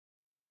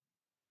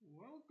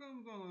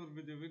another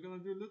video. We're gonna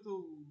do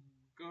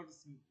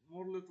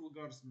more little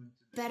guardsmen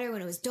today. Better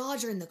when it was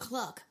Dodger in the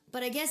clock,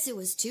 but I guess it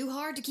was too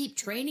hard to keep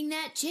training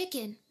that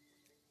chicken.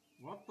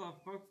 What the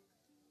fuck?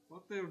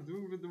 What they're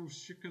doing with those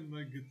chicken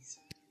nuggets?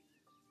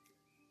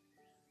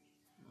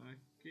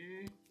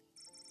 Okay.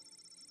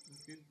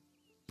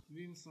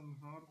 Clean some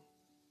hard.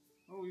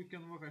 Oh, you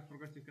can walk. I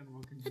forgot you can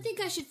walk. I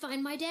think I should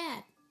find my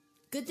dad.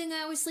 Good thing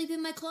I always sleep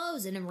in my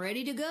clothes and I'm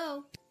ready to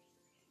go.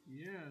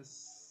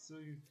 Yes, so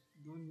you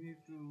don't need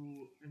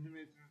to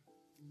animate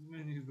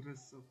when you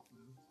dress up,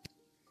 man.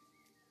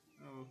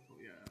 Oh,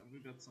 yeah, we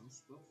got some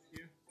stuff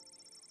here.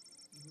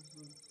 This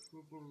is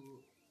super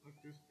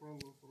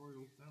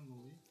royal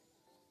family.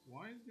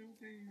 Why do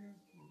they have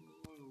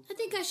royal? I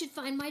think I should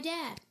find my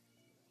dad.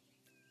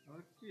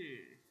 Okay.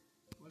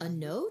 A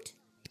note?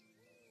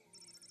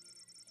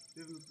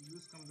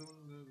 This comes on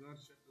the guard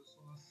shift as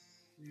soon as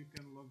you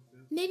can log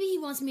that. Maybe he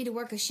wants me to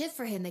work a shift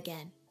for him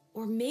again.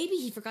 Or maybe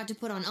he forgot to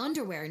put on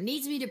underwear and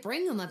needs me to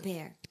bring him a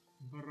pair.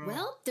 Bro.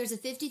 Well, there's a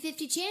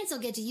 50-50 chance I'll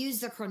get to use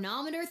the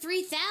chronometer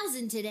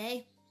 3000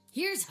 today.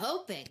 Here's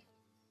hoping.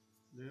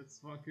 Let's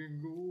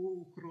fucking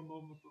go,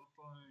 chronometer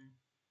time.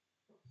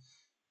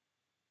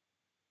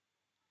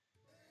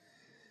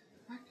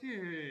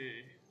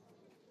 Okay.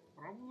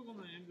 Probably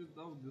gonna end it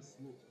out this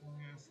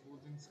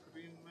loading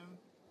screen, man.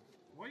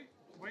 Why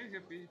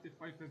have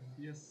 85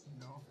 FPS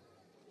now?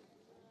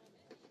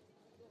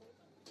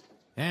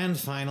 And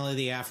finally,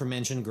 the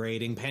aforementioned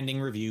grading pending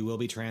review will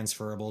be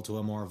transferable to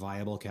a more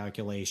viable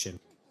calculation.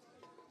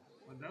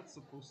 What that's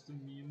supposed to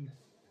mean?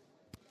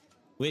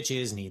 Which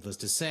is, needless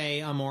to say,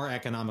 a more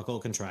economical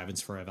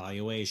contrivance for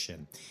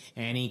evaluation.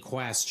 Any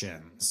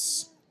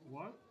questions?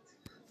 What?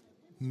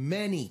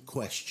 Many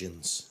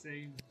questions.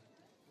 Same.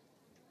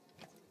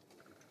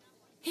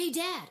 Hey,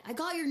 Dad, I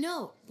got your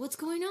note. What's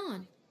going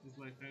on? It's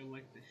like I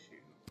like this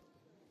shit.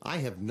 I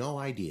have no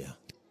idea.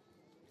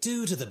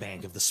 Due to the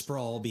Bank of the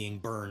Sprawl being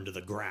burned to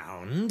the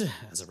ground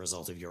as a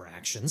result of your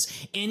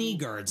actions, any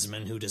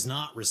guardsman who does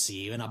not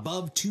receive an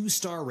above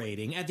 2-star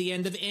rating at the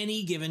end of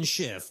any given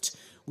shift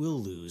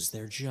will lose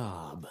their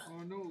job.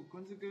 Oh no,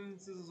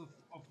 consequences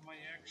of my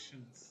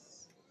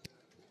actions.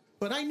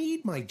 But I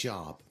need my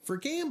job for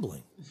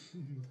gambling.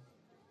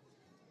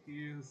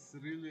 He is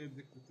really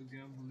addicted to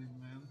gambling,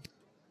 man.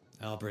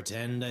 I'll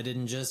pretend I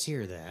didn't just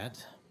hear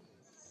that.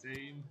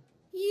 Same.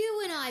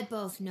 You and I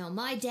both know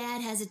my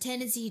dad has a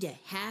tendency to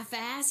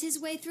half-ass his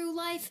way through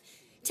life.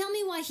 Tell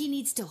me why he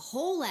needs to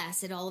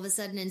whole-ass it all of a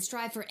sudden and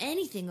strive for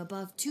anything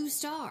above 2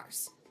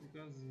 stars.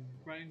 Because his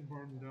brain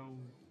burned down.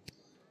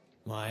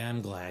 Why,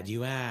 I'm glad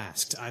you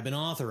asked. I've been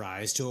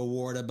authorized to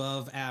award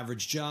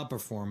above-average job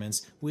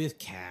performance with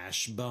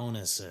cash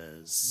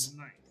bonuses.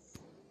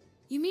 Nice.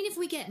 You mean if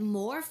we get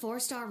more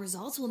 4-star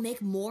results, we'll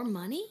make more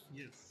money?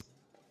 Yes.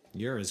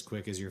 You're as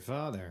quick as your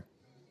father.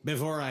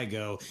 Before I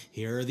go,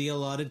 here are the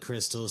allotted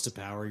crystals to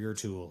power your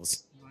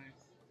tools.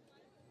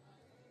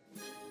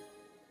 Nice.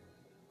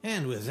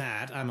 And with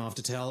that, I'm off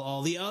to tell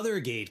all the other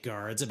gate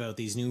guards about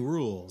these new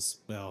rules.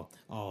 Well,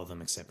 all of them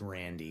except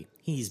Randy.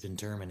 He's been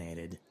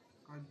terminated.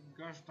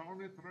 Gosh darn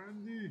it,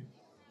 Randy.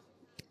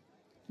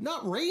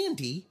 Not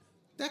Randy.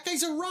 That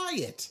guy's a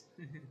riot.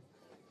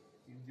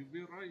 You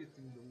be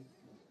rioting though.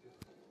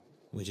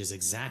 Which is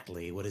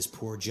exactly what his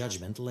poor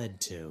judgment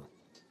led to.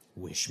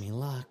 Wish me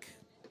luck.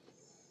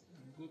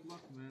 Good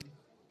luck, man.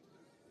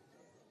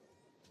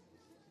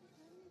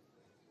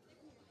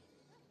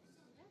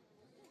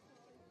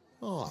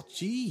 Oh,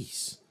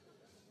 jeez.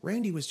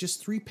 Randy was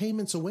just 3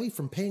 payments away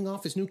from paying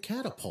off his new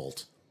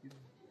catapult.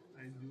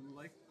 I do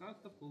like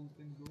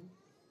catapulting though.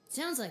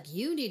 Sounds like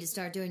you need to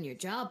start doing your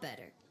job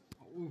better.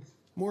 Oh, oof.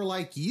 More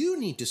like you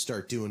need to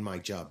start doing my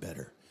job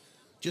better.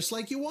 Just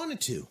like you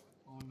wanted to.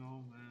 Oh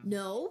no, man.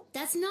 No,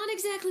 that's not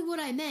exactly what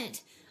I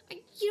meant.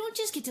 You don't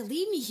just get to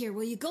leave me here.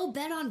 Will you go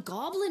bet on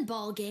Goblin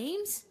Ball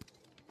games?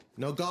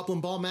 No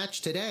Goblin Ball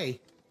match today.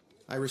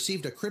 I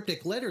received a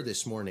cryptic letter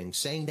this morning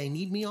saying they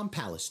need me on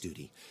palace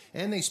duty,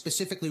 and they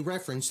specifically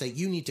referenced that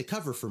you need to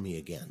cover for me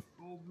again.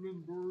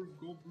 Goblin bird,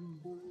 goblin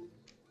bird,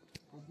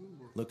 goblin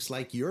bird. Looks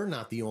like you're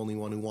not the only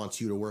one who wants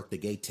you to work the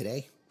gate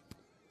today.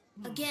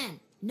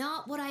 Again,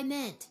 not what I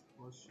meant.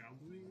 Was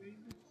shadowing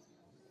maybe?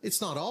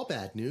 It's not all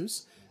bad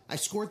news. I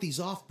scored these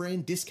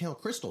off-brand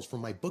discount crystals from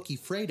my bookie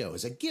Fredo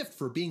as a gift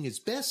for being his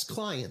best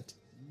client.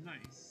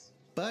 Nice.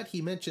 But he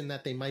mentioned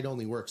that they might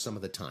only work some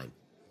of the time.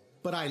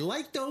 But I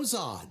like those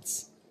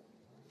odds.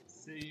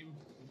 Same.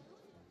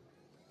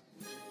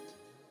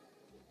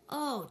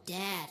 Oh,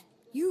 Dad,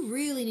 you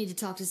really need to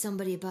talk to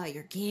somebody about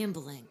your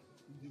gambling.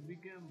 You be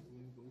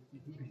gambling though.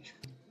 You be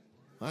gambling.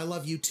 I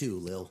love you too,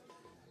 Lil.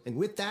 And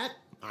with that,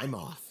 I'm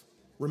off.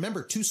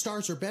 Remember, 2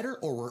 stars or better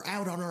or we're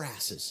out on our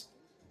asses.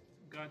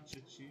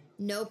 Gotcha, Chief.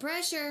 No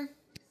pressure.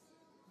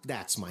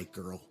 That's my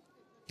girl.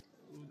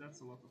 Ooh, that's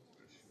a lot of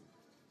pressure.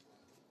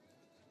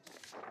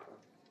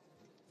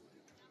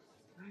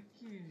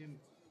 Okay,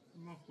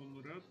 my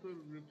generator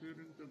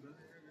repairing the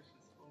damage is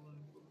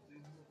falling from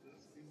the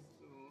asking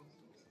to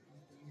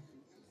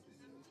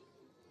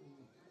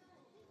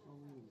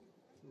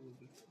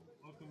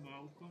okay, now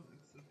Falcon,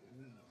 except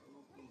in a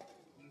local.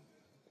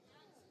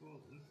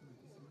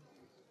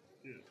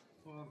 Yeah,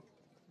 for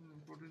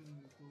important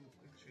to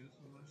exchange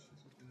messages,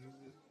 you can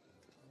really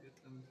get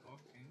them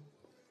talking.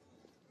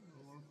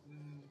 Work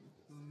with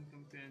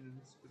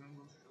companions.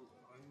 Piranha shall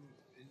I'm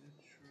in it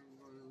sure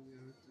while we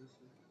are this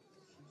is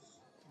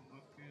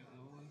okay,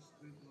 I'll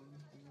state one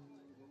thing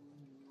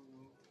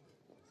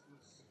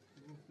let's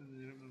group and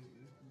remember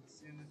if you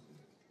see anything,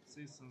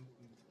 say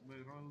something by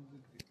royal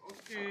decree.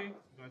 Okay,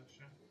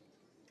 gotcha.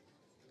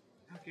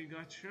 Okay,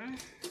 gotcha.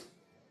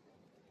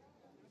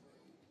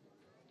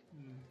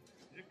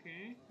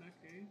 Okay,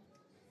 okay.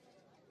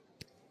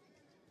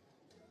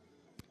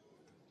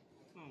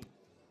 Oh,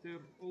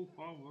 they're all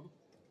powered.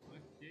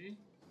 Okay,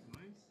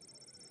 nice.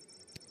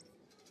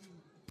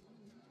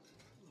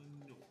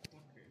 No,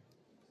 okay.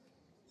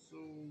 So,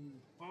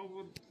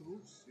 powered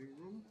truth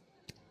serum.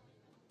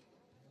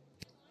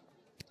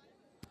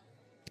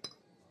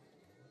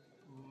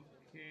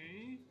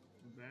 Okay,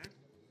 back.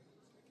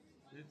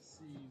 Let's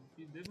see.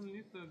 We definitely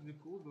need a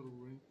decoder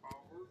when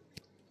powered.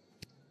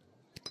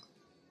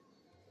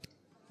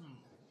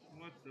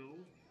 What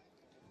else?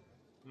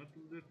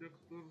 Metal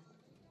detector.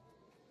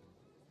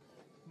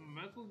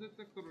 Metal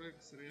detector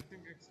X-ray. I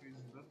think X-ray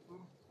is better.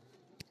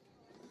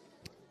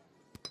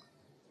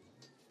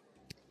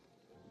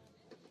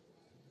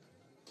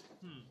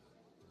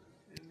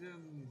 And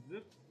then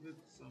dip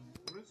with some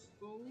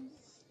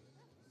crystals.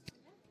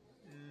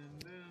 And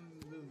then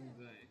this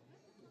guy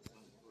with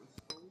some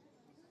crystals.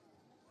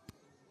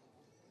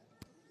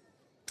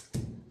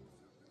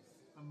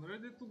 I'm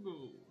ready to go.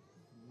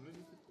 I'm ready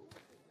to go.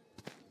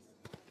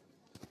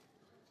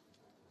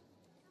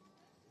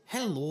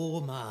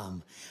 Hello,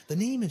 ma'am. The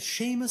name is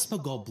Seamus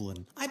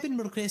McGoblin. I've been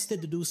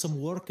requested to do some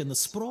work in the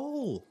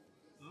sprawl.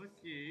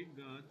 Okay,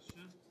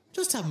 gotcha.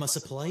 Just have my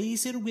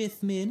supplies here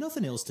with me,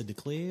 nothing else to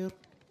declare.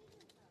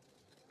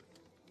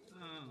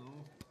 I don't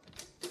know.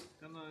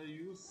 Can I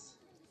use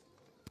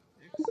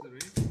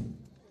X-ray?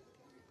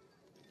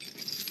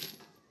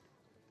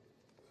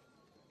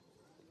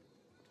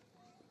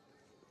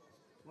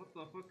 What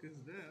the fuck is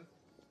that?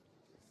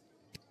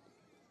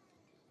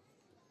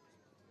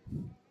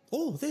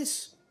 Oh,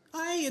 this.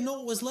 I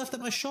know it was left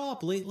at my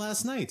shop late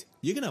last night.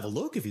 You can have a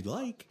look if you'd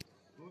like.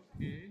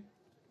 Okay.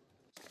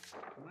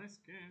 Nice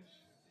cash.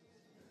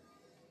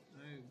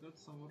 I got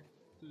some work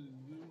to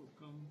do.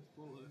 Come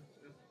for a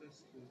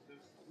test to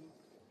test to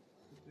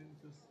supreme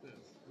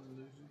test. The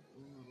legit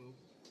owner of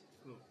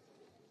Cup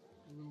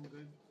will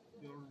guide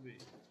your way.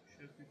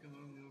 Chef, you can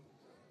earn your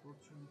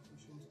fortune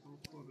missions for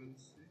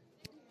currency.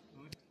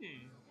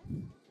 Okay.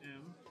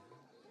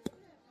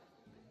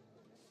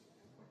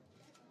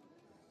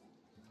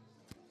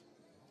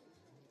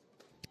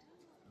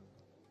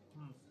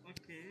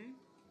 Okay.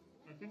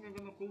 I think I'm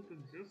gonna pull the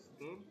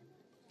jester.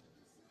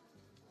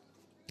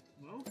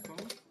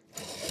 Welcome.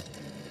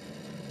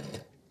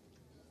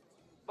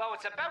 Well,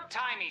 it's about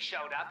time he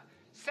showed up.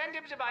 Send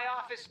him to my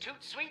office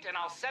toot suite and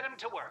I'll set him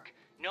to work.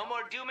 No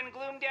more doom and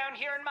gloom down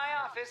here in my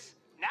office.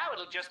 Now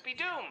it'll just be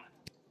doom.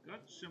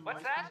 Gotcha, What's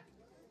Michael. that?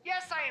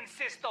 Yes, I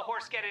insist the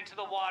horse get into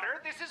the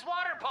water. This is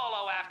water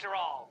polo after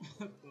all.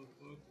 What the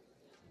fuck?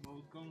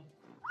 Welcome.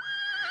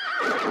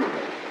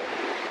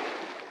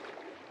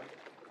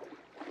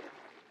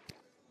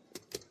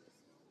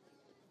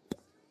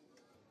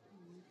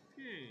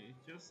 Okay,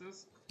 just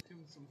ask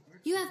him some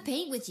questions. You have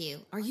paint with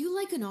you. Are you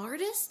like an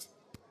artist?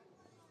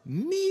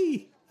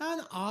 Me?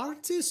 An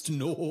artist?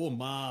 No,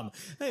 ma'am.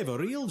 I have a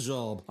real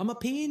job. I'm a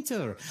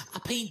painter. I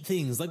paint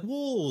things like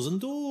walls and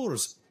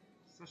doors.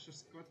 Such a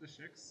Scottish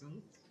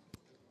accent.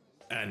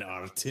 An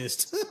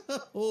artist?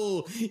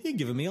 Oh, you're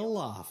giving me a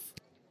laugh.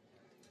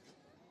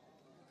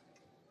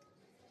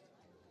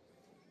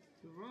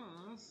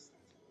 Trust.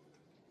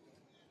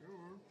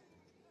 Sure.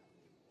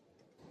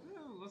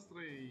 Well, let's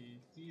try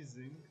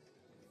teasing.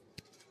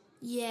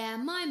 Yeah,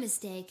 my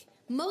mistake.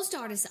 Most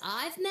artists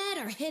I've met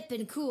are hip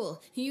and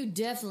cool. You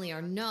definitely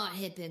are not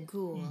hip and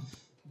cool.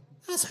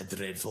 That's a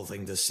dreadful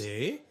thing to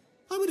say.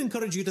 I would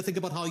encourage you to think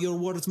about how your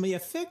words may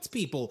affect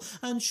people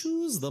and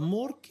choose them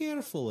more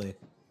carefully.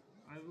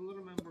 I will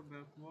remember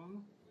that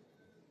one.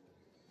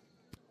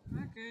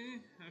 Okay,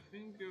 I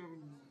think you're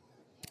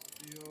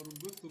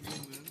good to go,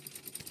 man.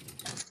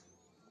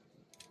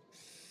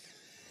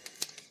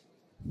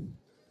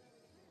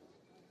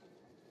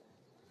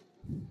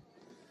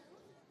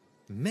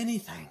 Many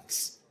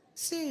thanks.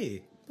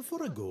 Say,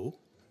 before I go,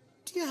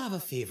 do you have a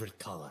favorite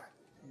color?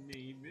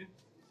 Maybe.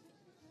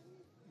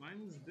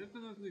 Mine is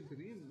definitely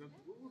green, but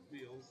blue would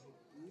be also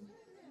cool.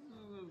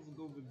 Let's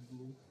go with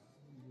blue.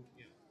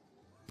 Yeah.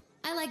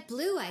 I like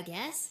blue, I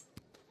guess.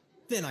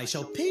 Then I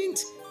shall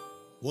paint,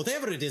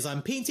 whatever it is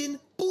I'm painting,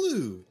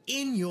 blue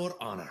in your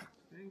honor.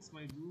 Thanks,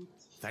 my dude.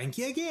 Thank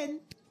you again.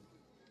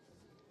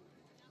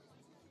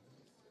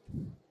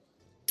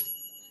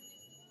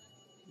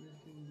 We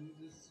can do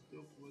this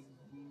job. What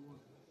do you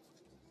want?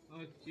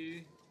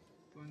 Okay,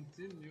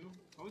 continue.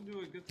 How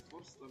do I get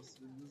 4 stars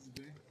with this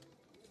guy?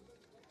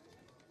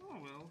 Oh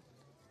well.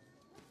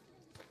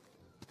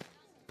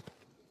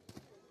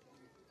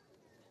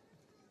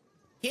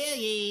 Hear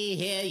ye,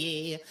 hear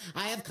ye.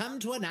 I have come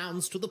to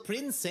announce to the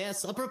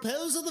princess a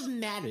proposal of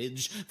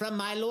marriage from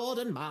my lord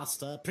and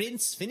master,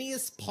 Prince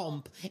Phineas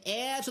Pomp,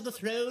 heir to the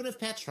throne of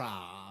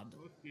Petrard.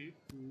 Okay,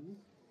 cool.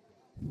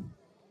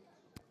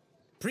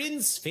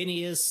 Prince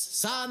Phineas,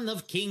 son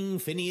of King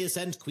Phineas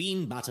and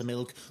Queen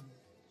Buttermilk,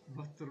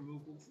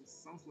 Buttermilk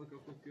sounds like a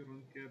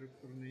coherent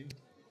character name.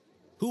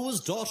 who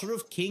was daughter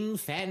of King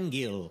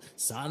Fangil,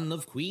 son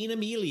of Queen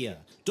Amelia,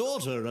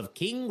 daughter of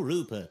King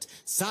Rupert,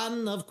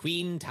 son of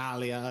Queen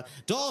Talia,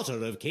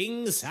 daughter of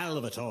King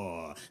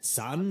Salvator,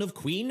 son of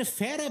Queen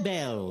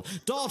Farabelle,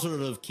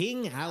 daughter of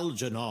King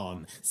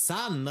Algernon,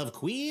 son of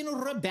Queen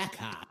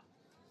Rebecca.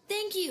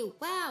 Thank you.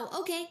 Wow,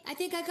 okay, I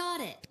think I got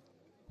it.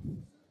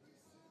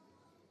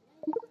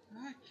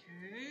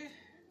 Okay.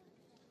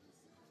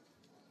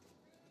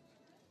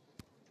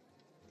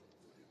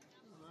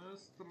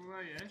 Let's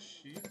try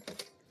Ashi.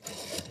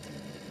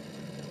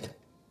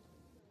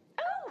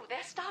 Oh,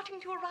 they're starting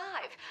to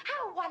arrive.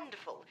 How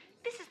wonderful.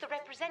 This is the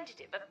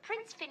representative of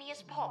Prince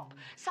Phineas Pomp,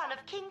 son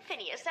of King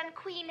Phineas and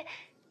Queen...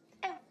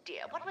 Oh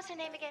dear, what was her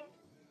name again?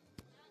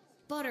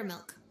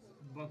 Buttermilk.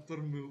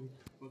 Buttermilk.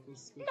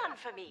 Butterscotch. None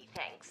for me,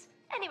 thanks.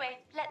 Anyway,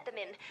 let them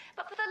in.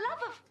 But for the love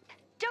of...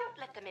 Don't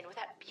let them in with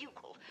that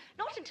bugle.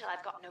 Not until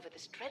I've gotten over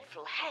this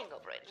dreadful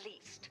hangover, at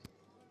least.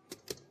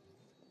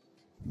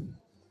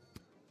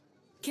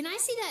 Can I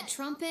see that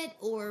trumpet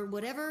or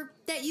whatever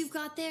that you've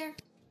got there?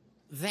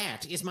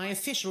 That is my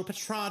official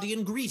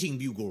Petrardian greeting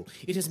bugle.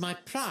 It is my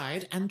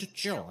pride and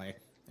joy,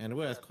 and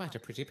worth quite a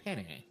pretty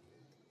penny.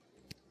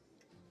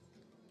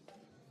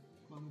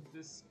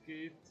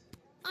 Confiscate.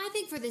 I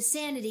think for the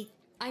safety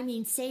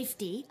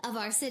of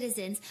our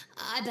citizens,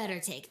 I better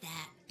take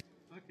that.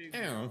 Okay,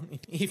 Oh,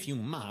 if you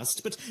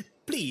must, but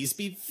please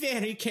be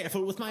very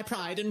careful with my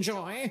pride and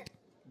joy.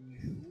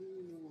 sure.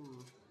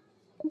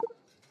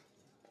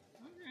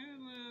 Okay,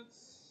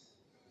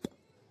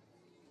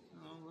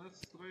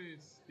 let's try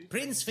speaking.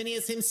 Prince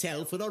Phineas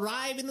himself will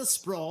arrive in the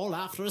sprawl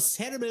after a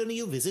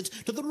ceremonial visit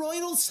to the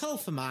royal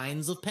sulphur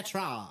mines of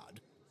Petrard.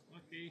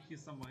 Okay,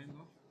 he's a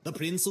minor. The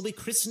prince will be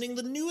christening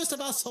the newest of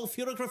our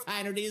sulphuric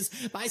refineries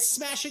by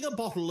smashing a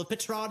bottle of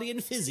Petrardian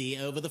fizzy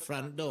over the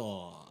front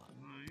door.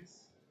 Nice.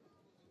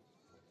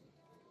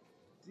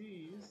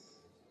 These.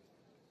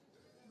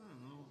 I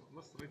don't know.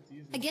 Let's try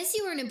these. I guess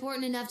you weren't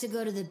important enough to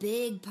go to the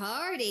big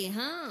party,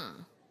 huh?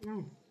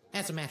 Ooh.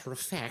 As a matter of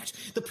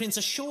fact, the prince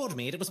assured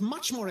me it was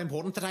much more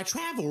important that I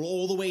travel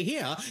all the way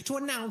here to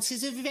announce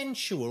his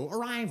eventual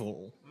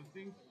arrival. I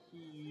think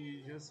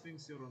he just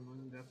thinks you're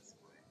annoying, that's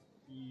why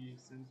he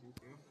sent you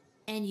here.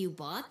 And you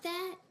bought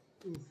that?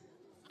 Oof.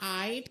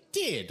 I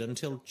did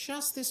until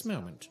just this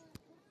moment.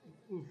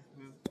 Oof,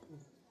 man. Oof.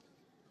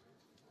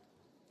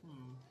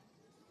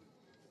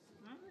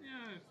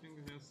 Yeah, I think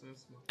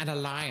that's much. An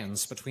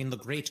alliance between the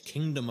great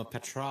kingdom of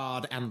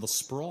Petrard and the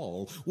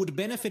Sprawl would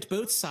benefit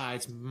both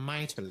sides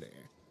mightily.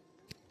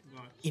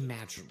 Gotcha.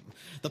 Imagine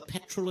the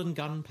petrol and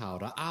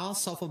gunpowder our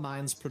sulfur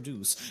mines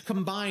produce,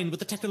 combined with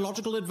the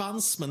technological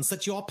advancements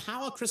that your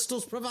power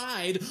crystals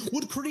provide,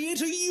 would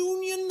create a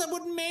union that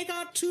would make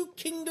our two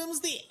kingdoms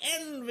the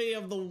envy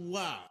of the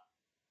world.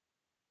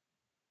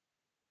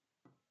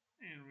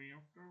 Envy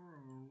of the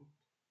world.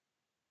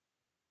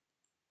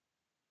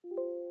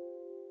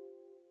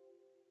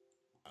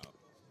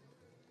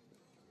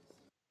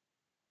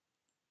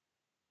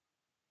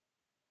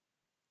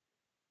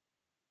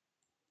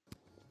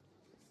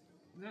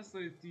 Let's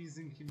start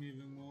teasing him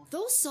even more.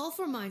 Those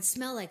sulfur mines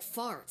smell like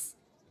farts.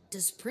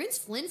 Does Prince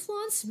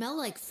Flinflon smell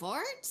like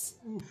farts?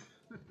 Oof.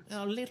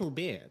 A little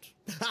bit.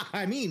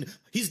 I mean,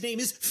 his name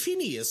is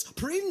Phineas,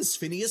 Prince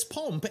Phineas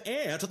Pomp,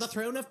 heir to the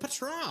throne of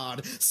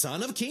Petrard,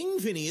 son of King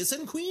Phineas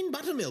and Queen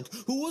Buttermilk,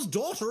 who was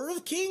daughter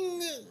of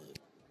King...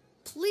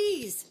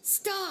 Please,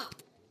 stop!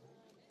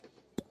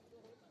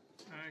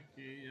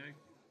 Okay, I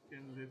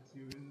can let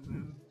you in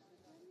then.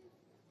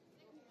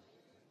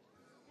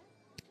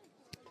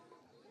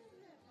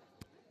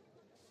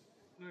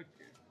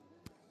 Okay.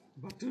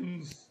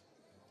 Buttons.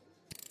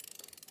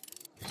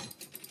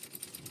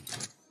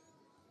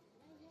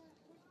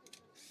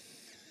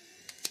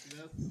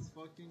 Let's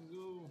fucking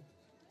go.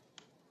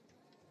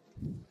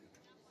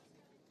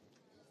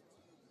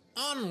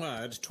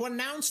 Onward to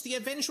announce the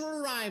eventual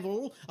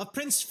arrival of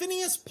Prince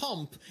Phineas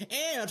Pomp,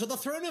 heir to the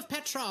throne of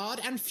Petrard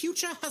and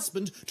future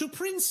husband to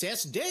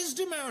Princess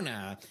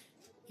Desdemona.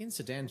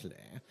 Incidentally,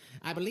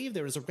 I believe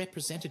there is a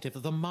representative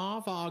of the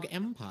Marvarg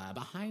Empire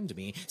behind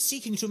me,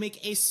 seeking to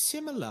make a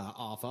similar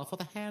offer for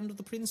the hand of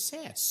the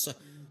princess.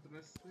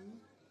 Interesting.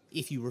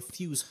 If you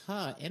refuse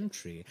her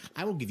entry,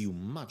 I will give you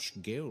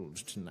much gold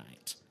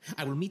tonight.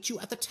 I will meet you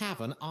at the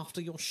tavern after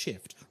your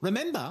shift.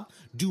 Remember,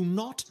 do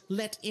not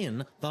let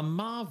in the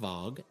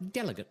Marvarg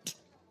delegate.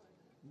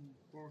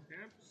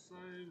 Perhaps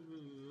I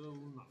will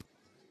not.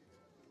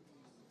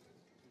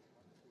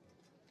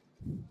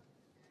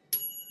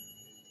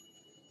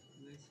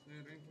 This guy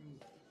ranking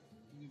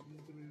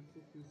inventory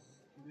took his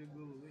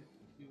legal way.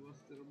 He was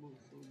terrible,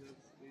 so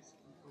that's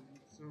basically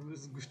public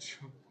service. Good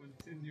job.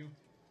 Continue.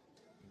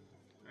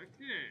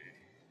 Okay.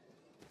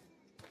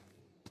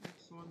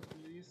 Next one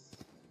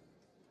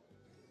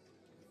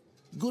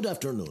Good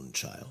afternoon,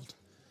 child.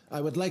 I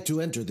would like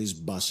to enter this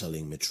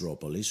bustling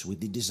metropolis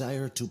with the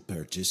desire to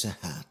purchase a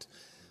hat.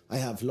 I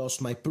have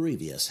lost my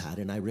previous hat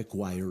and I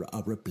require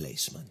a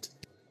replacement.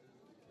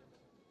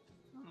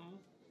 Oh,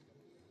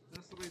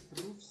 that's right,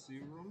 roof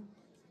serum.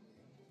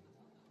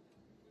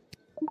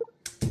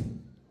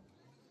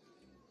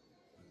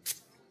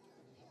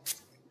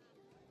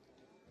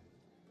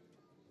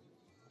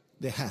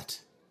 The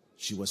hat,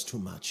 she was too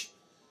much.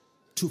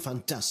 Too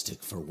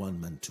fantastic for one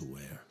man to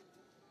wear.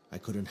 I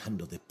couldn't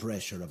handle the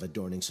pressure of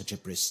adorning such a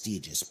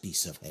prestigious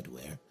piece of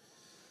headwear.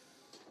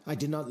 I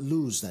did not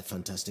lose that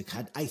fantastic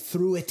hat, I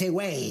threw it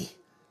away!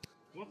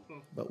 What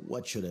the? But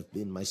what should have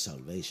been my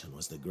salvation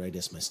was the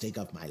greatest mistake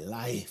of my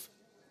life.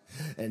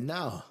 And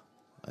now,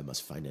 I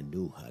must find a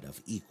new hat of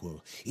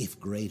equal, if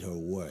greater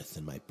worth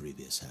than my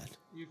previous hat.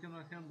 You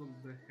cannot handle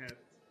the hat.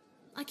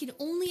 I can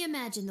only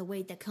imagine the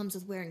weight that comes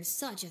with wearing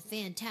such a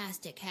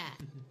fantastic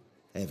hat.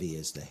 Heavy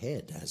is the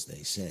head, as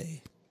they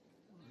say.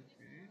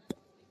 Okay.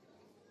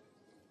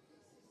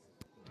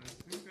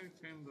 I think I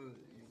kinda...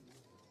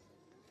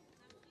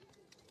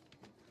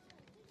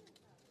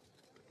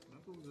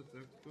 Metal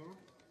detector.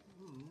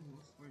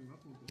 What's my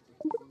metal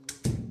detector?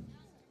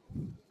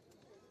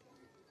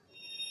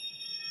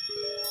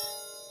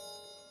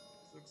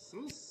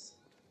 Success!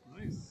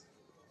 Nice.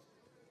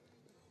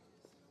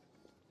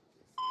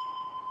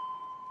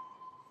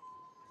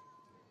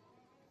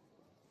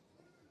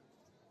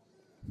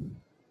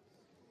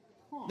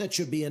 That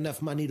should be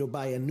enough money to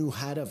buy a new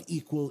hat of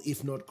equal,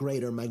 if not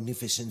greater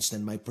magnificence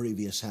than my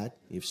previous hat,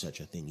 if such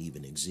a thing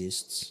even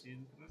exists.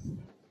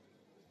 Interesting.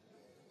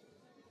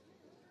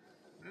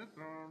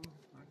 Return.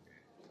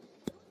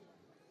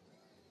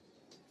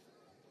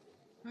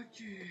 Okay.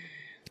 Okay.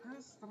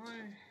 Let's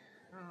try.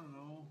 I don't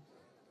know.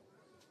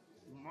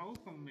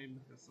 Malcolm maybe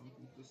has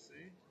something to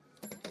say.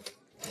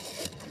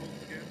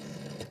 Okay.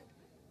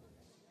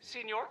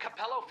 Signor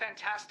Capello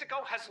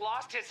Fantastico has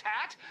lost his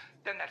hat?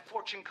 Then that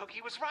fortune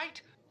cookie was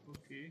right.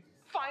 Okay.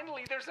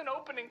 Finally, there's an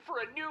opening for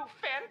a new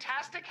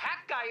fantastic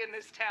hat guy in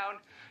this town.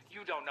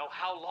 You don't know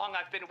how long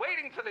I've been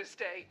waiting for this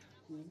day.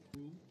 Cool.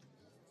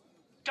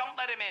 Don't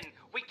let him in.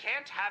 We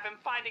can't have him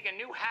finding a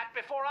new hat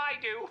before I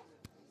do.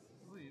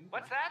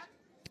 What's that?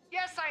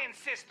 Yes, I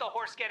insist the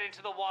horse get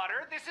into the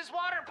water. This is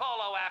water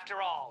polo,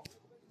 after all.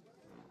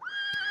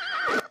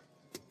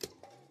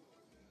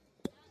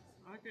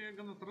 Okay, I'm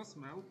gonna trust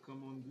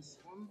Malcolm on this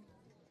one.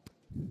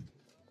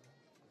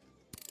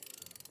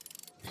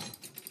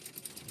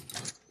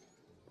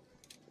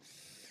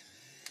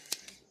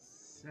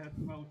 Sad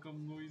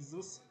Malcolm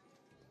noises.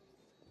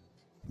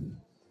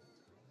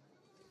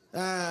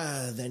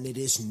 Then it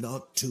is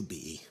not to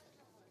be.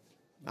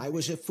 I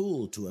was a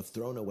fool to have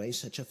thrown away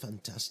such a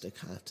fantastic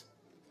hat.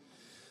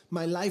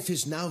 My life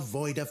is now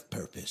void of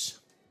purpose.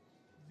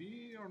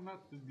 Be or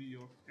not to be,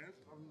 or cat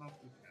or not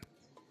to cat.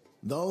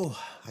 Though,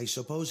 I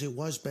suppose it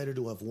was better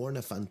to have worn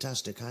a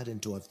fantastic hat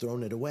and to have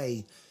thrown it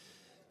away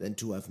than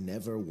to have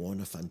never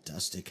worn a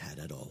fantastic hat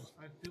at all.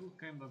 I feel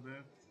kinda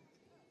bad.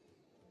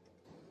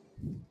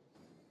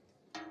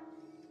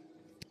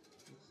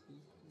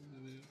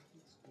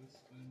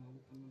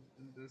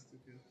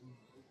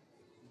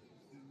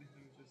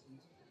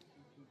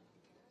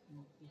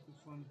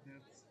 Fun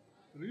hats.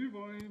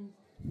 Rewind.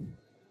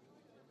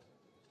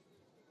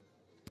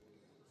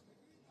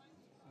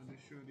 Are you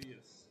sure?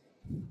 Yes.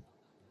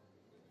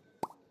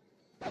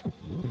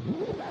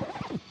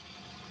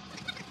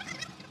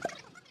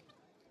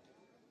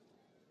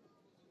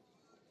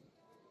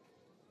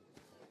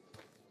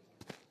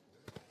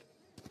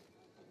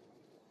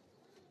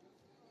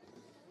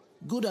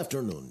 Good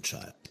afternoon,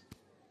 child.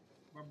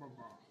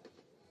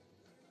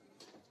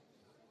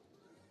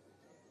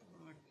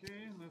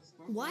 Okay, let's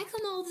start. Why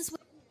come all this way?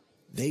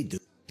 They do.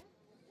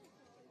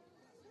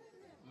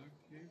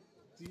 Okay,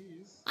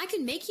 these. I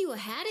can make you a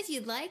hat if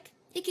you'd like.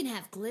 It can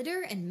have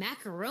glitter and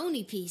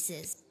macaroni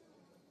pieces.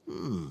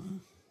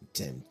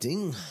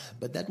 Tempting,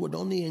 but that would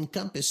only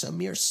encompass a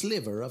mere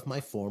sliver of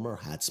my former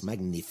hat's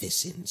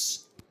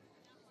magnificence.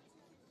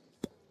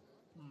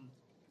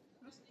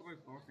 Let's try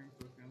talking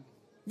to him.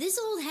 This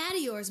old hat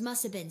of yours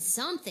must have been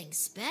something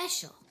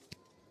special.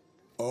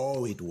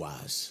 Oh, it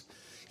was.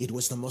 It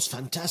was the most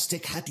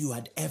fantastic hat you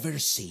had ever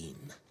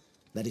seen.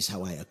 That is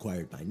how I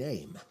acquired my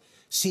name.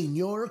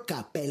 Signor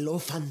Capello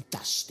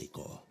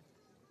Fantastico.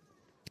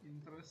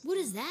 Interesting. What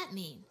does that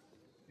mean?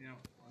 Yeah,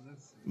 well,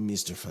 let's see.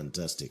 Mr.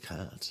 Fantastic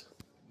Hat.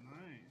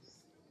 Nice.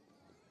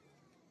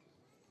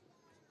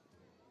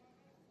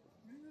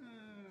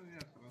 Yeah,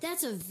 trust.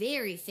 That's a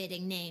very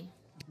fitting name.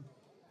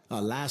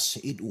 Alas,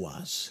 it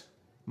was.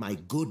 My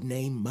good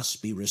name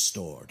must be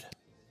restored.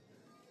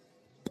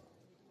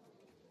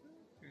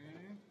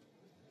 Okay.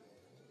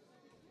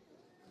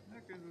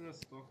 Okay, let's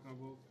talk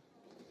about.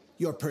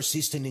 Your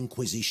persistent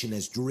inquisition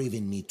has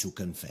driven me to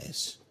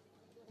confess.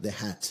 The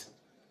hat,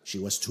 she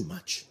was too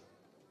much.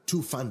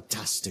 Too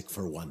fantastic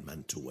for one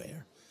man to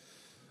wear.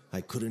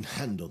 I couldn't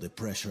handle the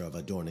pressure of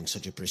adorning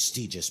such a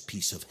prestigious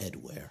piece of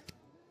headwear.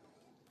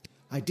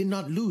 I did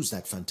not lose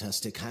that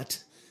fantastic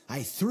hat.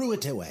 I threw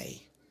it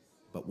away.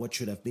 But what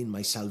should have been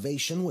my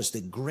salvation was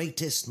the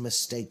greatest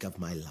mistake of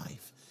my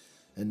life.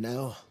 And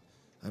now,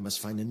 I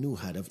must find a new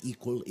hat of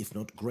equal, if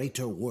not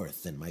greater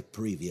worth than my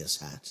previous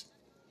hat.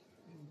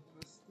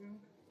 Interesting.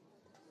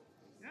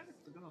 Yeah,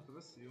 it's gonna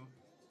trust you.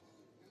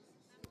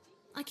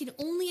 I can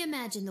only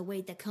imagine the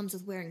weight that comes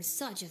with wearing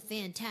such a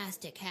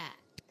fantastic hat.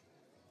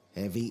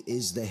 Heavy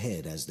is the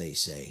head, as they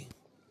say.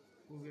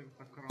 Who wears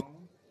the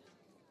crown?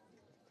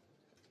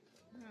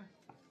 Yeah.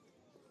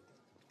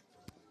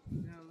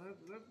 Yeah,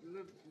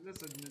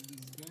 let's admit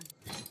this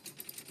guy.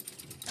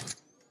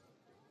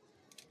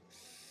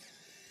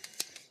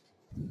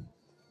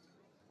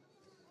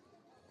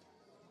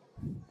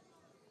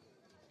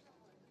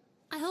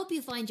 I hope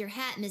you find your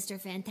hat, Mr.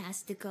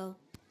 Fantastico.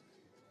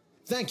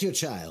 Thank you,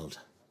 child.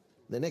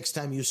 The next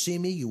time you see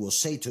me, you will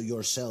say to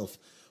yourself,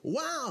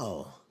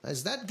 "Wow,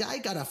 has that guy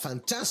got a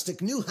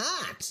fantastic new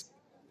hat?"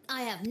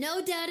 I have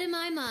no doubt in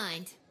my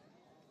mind.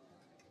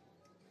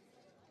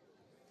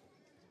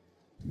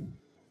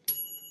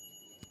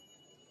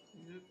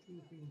 Yet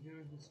you can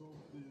hear the soul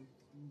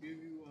give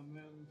you a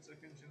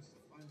second chance to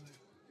find out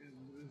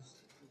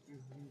if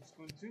let's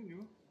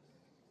continue.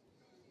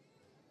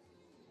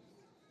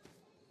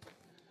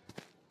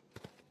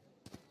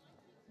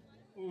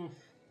 Oof.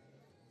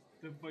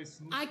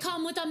 I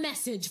come with a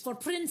message for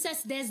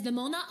Princess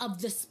Desdemona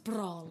of the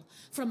Sprawl,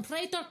 from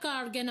Praetor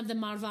Kargan of the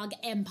Marvag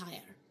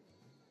Empire.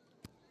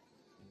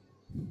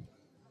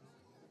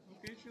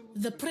 Okay,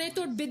 the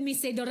Praetor bid me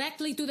say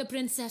directly to the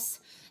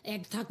princess,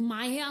 Egtag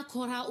Maya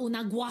Kora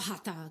una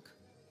Guahatag.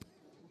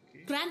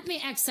 Grant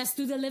me access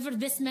to deliver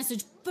this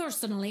message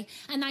personally,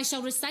 and I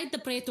shall recite the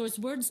Praetor's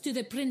words to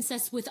the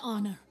princess with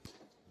honor.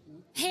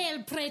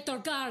 Hail, Praetor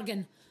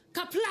Kargan!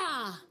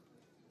 Kapla!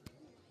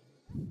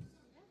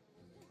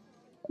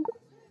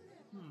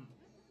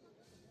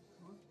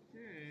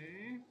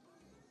 Okay.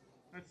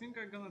 I think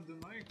I'm gonna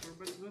deny her,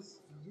 but let's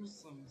do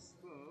some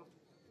stuff.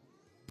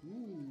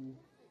 Ooh.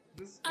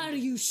 Are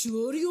you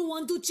sure you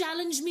want to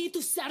challenge me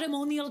to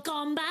ceremonial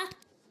combat?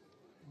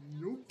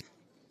 Nope.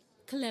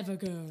 Clever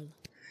girl.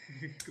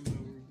 Clever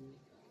girl.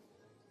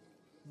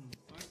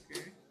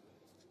 Okay.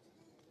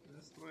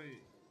 Let's try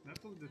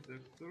metal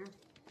detector.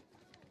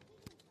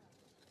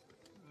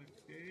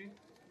 Okay.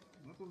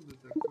 Metal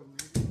detector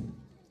maybe.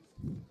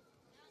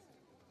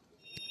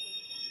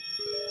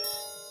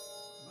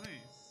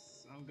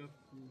 Nice. I've got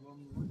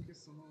one lucky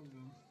son of a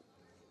gun.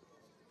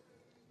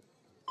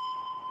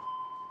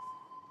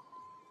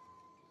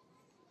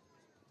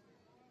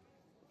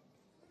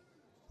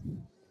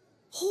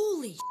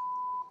 Holy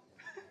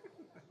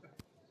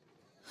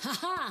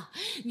Haha!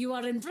 You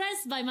are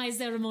impressed by my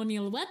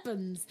ceremonial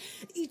weapons.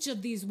 Each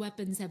of these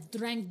weapons have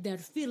drank their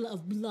fill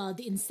of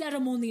blood in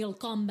ceremonial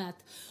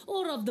combat,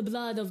 or of the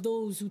blood of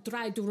those who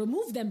tried to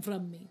remove them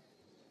from me.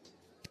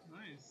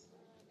 Nice.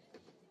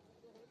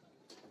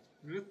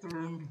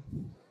 Return.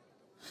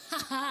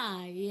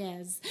 Haha,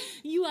 yes.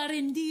 You are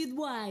indeed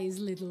wise,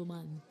 little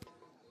one.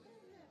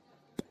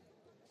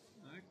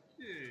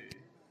 Okay.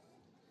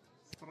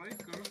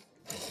 Striker.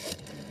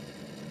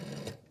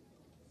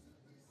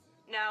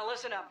 Now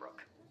listen up,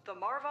 Rook. The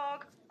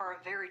Marvog are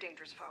a very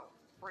dangerous foe,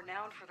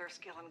 renowned for their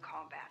skill in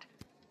combat.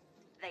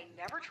 They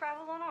never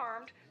travel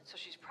unarmed, so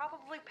she's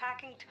probably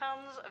packing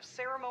tons of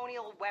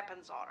ceremonial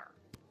weapons on her.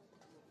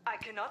 I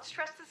cannot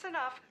stress this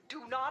enough.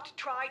 Do not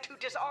try to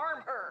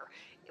disarm her.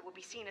 It will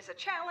be seen as a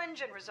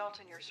challenge and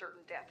result in your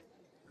certain death.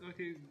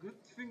 Okay, good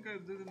thing I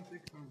didn't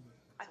take her.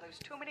 I lose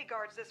too many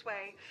guards this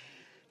way.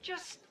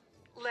 Just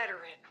let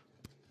her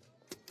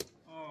in.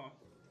 Oh,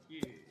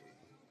 yeah.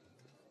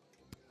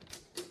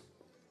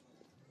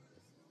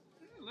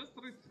 Let's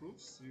try truth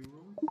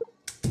serum.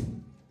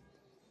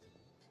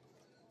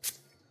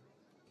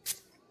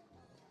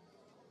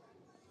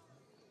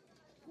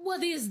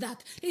 What is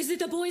that? Is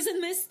it a poison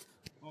mist?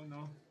 Oh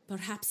no.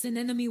 Perhaps an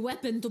enemy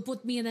weapon to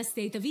put me in a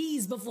state of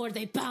ease before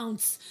they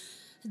pounce.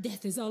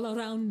 Death is all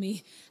around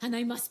me, and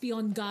I must be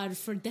on guard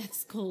for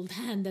death's cold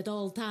hand at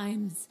all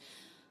times.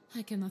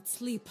 I cannot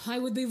sleep. I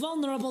would be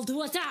vulnerable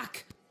to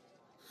attack.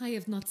 I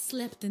have not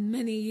slept in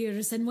many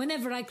years, and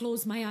whenever I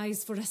close my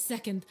eyes for a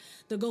second,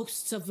 the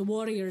ghosts of the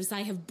warriors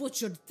I have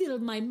butchered fill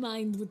my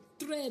mind with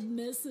dread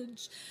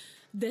message.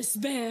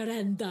 Despair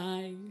and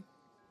die.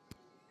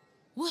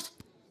 What?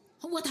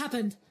 What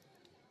happened?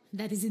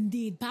 That is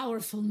indeed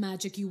powerful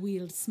magic you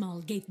wield, small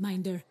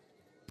gateminder.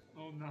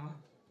 Oh no.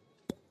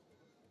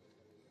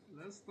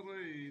 Let's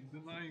try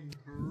denying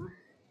her.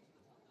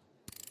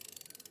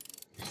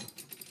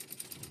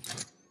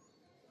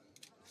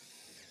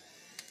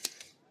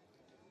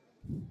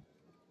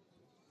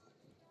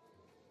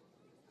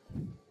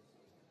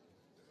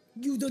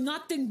 You do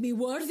not think me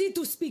worthy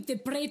to speak the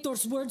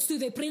Praetor's words to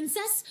the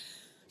princess?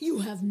 You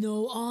have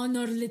no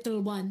honor,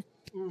 little one.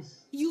 Oof.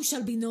 You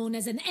shall be known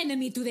as an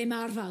enemy to the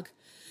Marvag,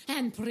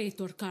 and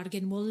Praetor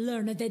Kargan will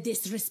learn the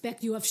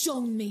disrespect you have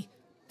shown me.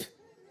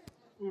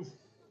 Oof.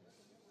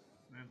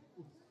 Man,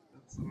 oof.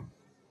 That's rough.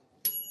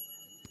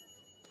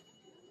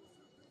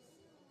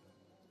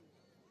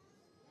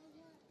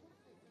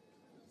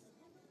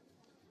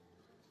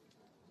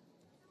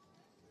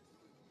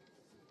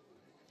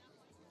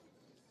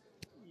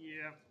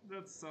 Yeah,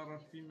 that's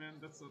Sarafi, man,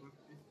 that's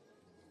Sarafi.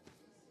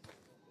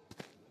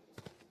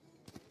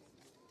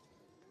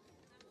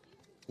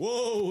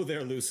 Whoa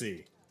there,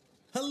 Lucy.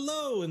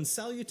 Hello and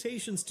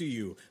salutations to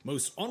you,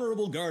 most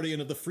honorable guardian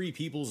of the free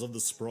peoples of the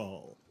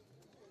Sprawl.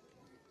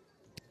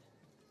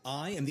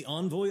 I am the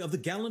envoy of the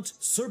gallant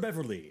Sir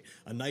Beverly,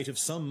 a knight of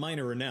some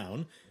minor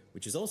renown,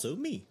 which is also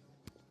me.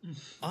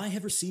 I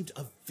have received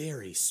a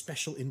very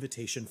special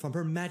invitation from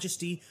Her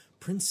Majesty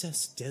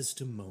Princess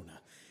Desdemona,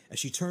 as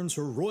she turns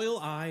her royal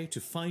eye to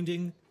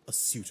finding a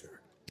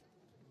suitor.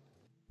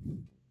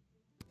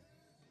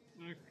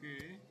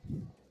 Okay.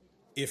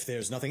 If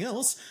there's nothing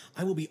else,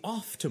 I will be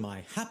off to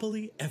my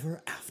happily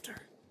ever after.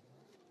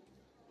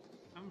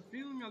 I'm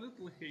feeling a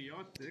little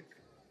chaotic.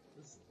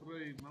 Let's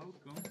try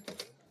Malcolm.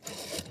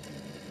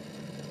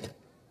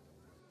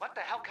 What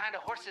the hell kind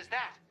of horse is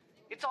that?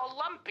 It's all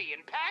lumpy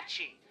and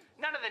patchy.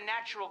 None of the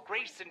natural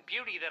grace and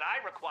beauty that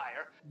I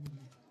require.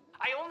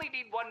 I only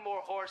need one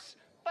more horse,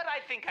 but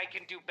I think I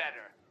can do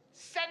better.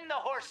 Send the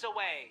horse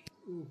away.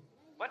 Ooh.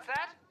 What's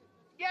that?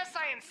 Yes,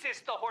 I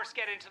insist the horse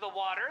get into the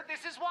water.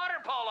 This is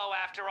water polo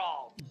after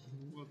all.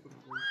 What the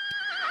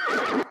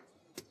fuck?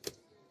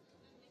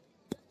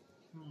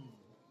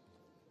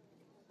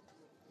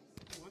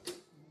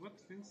 What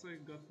things I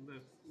got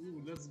left?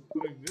 Ooh, let's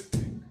try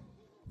vetting.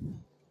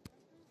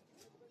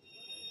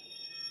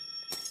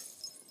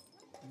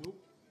 Nope.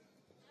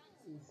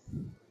 Oof.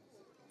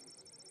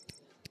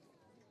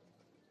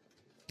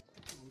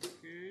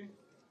 Okay.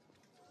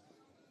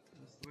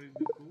 Let's try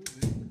the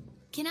coding.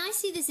 Can I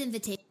see this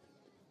invitation?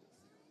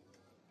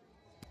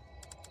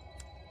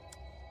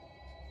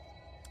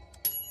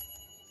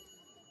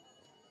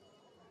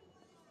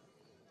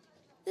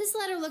 This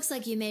letter looks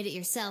like you made it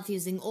yourself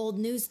using old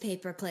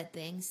newspaper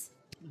clippings.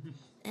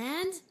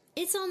 And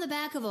it's on the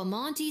back of a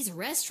Monty's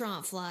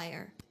restaurant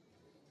flyer.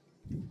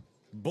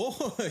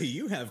 Boy,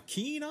 you have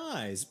keen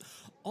eyes.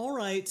 All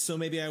right, so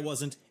maybe I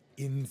wasn't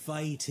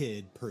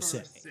invited per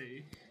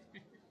se.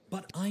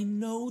 But I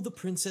know the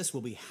princess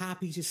will be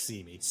happy to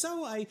see me,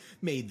 so I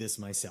made this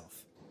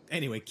myself.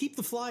 Anyway, keep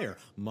the flyer.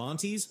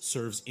 Monty's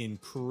serves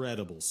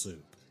incredible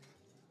soup.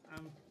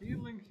 I'm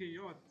feeling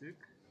chaotic.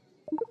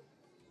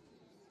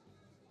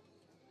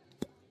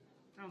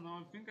 I don't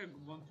know, I think I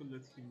want to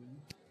let him in.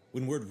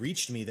 When word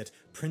reached me that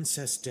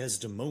Princess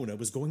Desdemona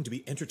was going to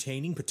be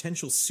entertaining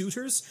potential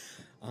suitors,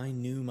 I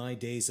knew my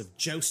days of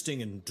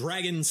jousting and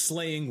dragon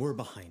slaying were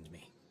behind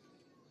me.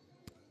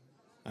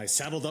 I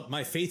saddled up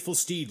my faithful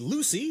steed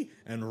Lucy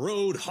and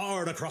rode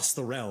hard across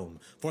the realm.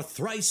 For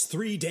thrice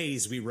 3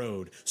 days we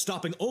rode,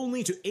 stopping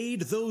only to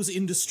aid those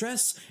in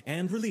distress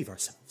and relieve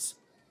ourselves.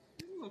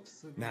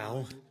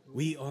 Now,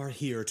 we are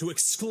here to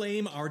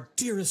exclaim our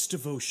dearest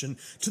devotion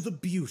to the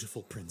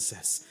beautiful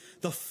princess,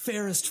 the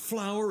fairest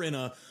flower in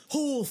a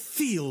whole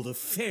field of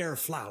fair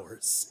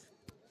flowers.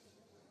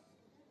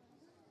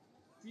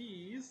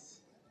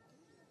 These?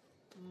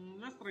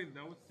 Let's try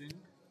doubting.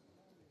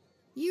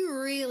 You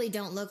really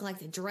don't look like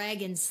the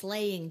dragon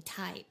slaying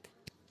type.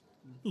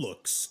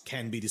 Looks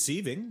can be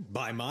deceiving.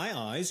 By my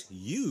eyes,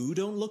 you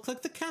don't look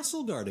like the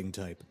castle guarding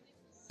type.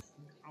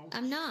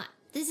 I'm not.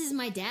 This is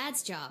my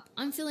dad's job.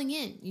 I'm filling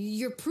in.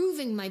 You're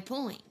proving my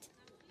point.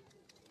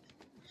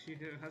 She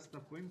has the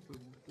point of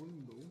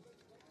though.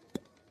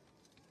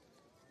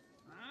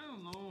 I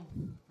don't know.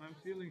 I'm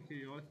feeling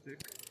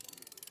chaotic.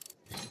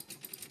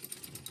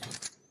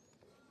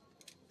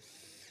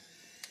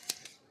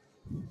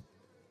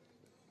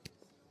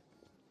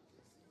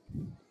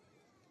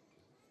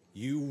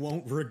 You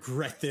won't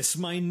regret this,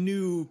 my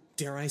new,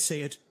 dare I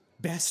say it,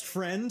 best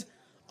friend?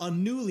 A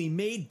newly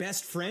made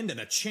best friend and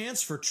a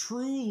chance for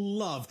true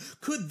love.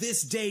 Could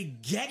this day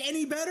get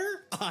any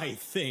better? I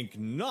think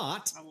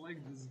not. I like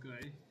this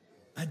guy.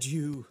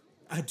 Adieu,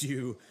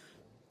 adieu.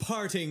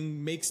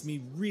 Parting makes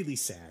me really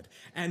sad,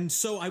 and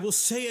so I will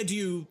say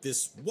adieu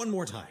this one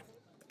more time.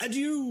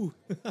 Adieu!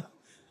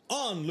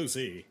 On,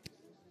 Lucy!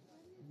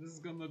 This is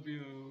gonna be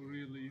a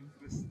really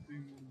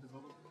interesting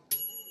development.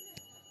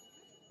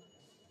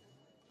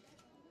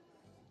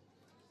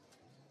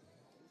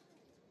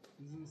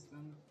 Isn't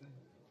stand thing.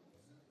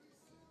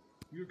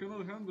 You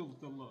cannot handle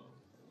the love.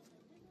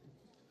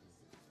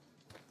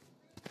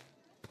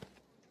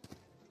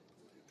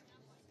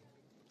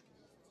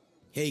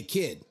 Hey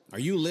kid, are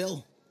you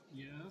Lil?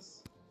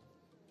 Yes.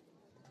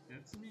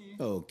 That's me.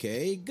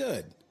 Okay,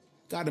 good.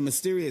 Got a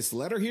mysterious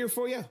letter here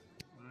for you? Nice.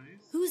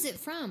 Who's it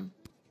from?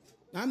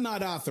 I'm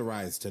not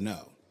authorized to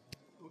know.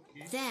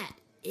 Okay. That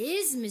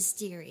is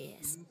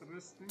mysterious.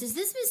 Interesting. Does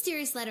this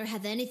mysterious letter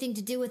have anything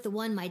to do with the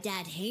one my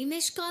dad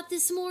Hamish got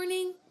this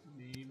morning?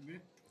 Maybe.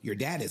 Your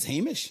dad is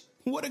Hamish?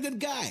 What a good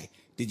guy.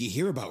 Did you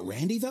hear about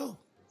Randy, though?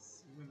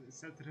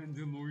 Set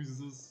random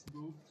noises,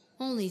 though.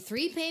 Only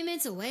 3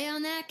 payments away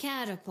on that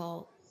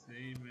catapult.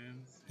 Same,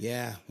 man.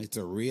 Yeah, it's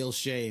a real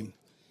shame.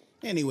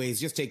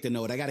 Anyways, just take the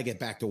note. I gotta get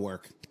back to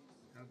work.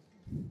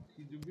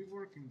 He do be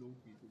working, though.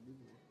 He do be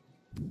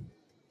working.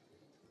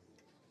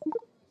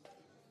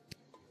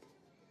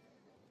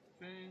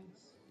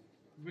 Thanks.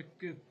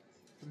 Wicked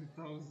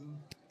 3000.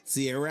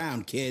 See you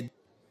around, kid.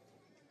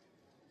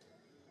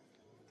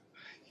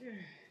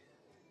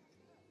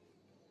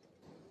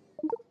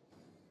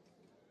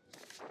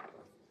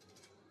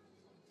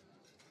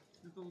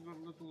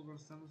 little girl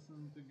stands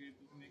in the gate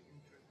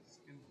making choices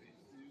skin paint.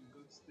 You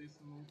got stays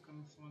and all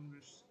comes one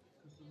wish.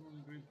 Customer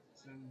great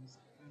sense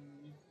and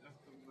meet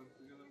after that.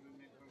 Together we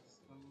make our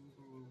stunning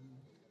proposal.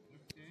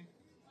 Okay.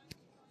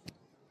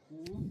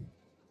 Cool.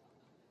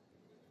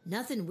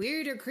 Nothing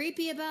weird or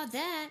creepy about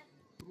that.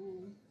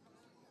 Cool.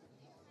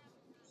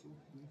 So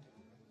cool.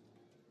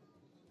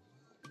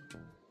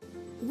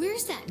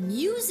 Where's that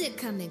music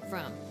coming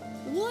from?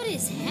 What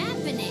is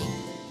happening?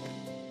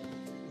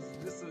 Is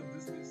this a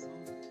Disney song?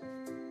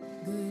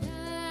 Good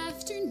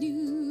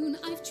afternoon,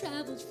 I've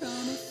traveled from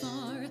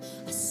afar.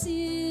 A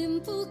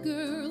simple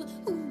girl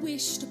who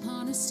wished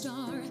upon a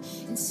star.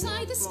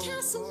 Inside this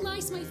castle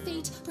lies my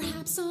fate.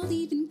 Perhaps I'll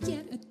even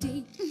get a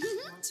date.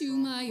 To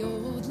my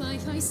old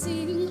life I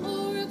sing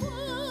au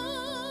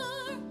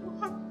revoir.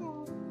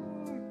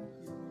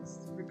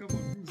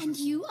 And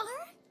you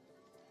are?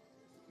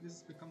 This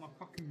has become a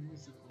fucking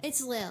musical.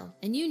 It's Lil,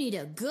 and you need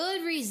a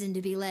good reason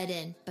to be let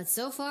in, but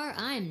so far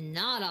I'm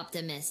not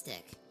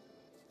optimistic.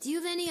 Do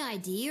you have any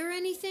idea or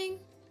anything?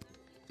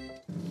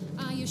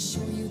 I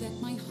assure you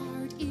that my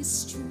heart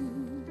is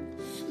true.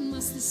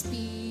 Must this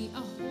be a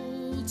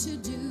whole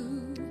to-do?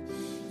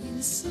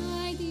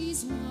 Inside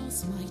these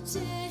walls my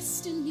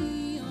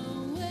destiny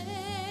awaits.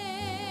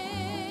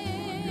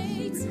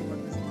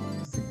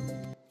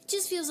 It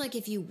just feels like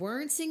if you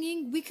weren't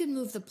singing, we could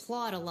move the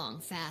plot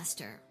along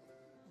faster.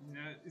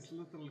 Yeah, it's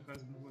literally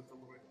has been little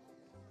right.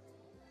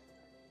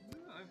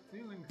 Yeah, I'm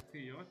feeling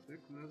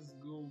chaotic. Let's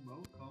go.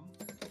 Welcome.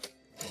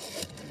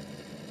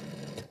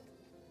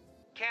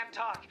 Can't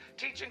talk.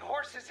 Teaching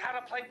horses how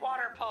to play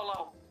water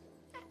polo.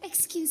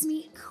 Excuse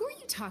me, who are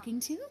you talking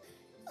to?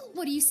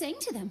 What are you saying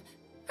to them?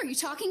 Are you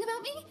talking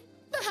about me?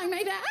 Behind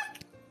my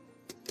back?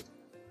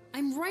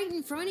 I'm right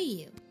in front of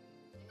you.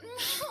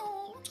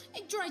 No,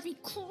 it drives me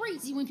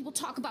crazy when people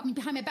talk about me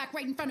behind my back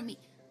right in front of me.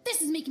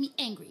 This is making me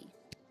angry.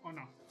 Oh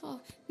no. Oh,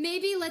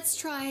 maybe let's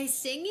try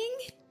singing?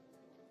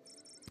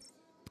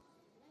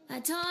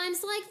 At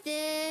times like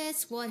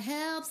this, what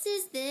helps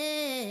is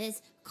this,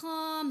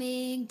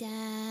 calming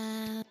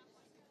down.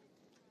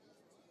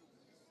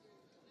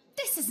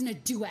 This isn't a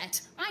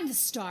duet. I'm the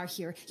star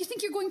here. You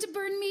think you're going to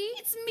burn me?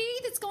 It's me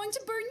that's going to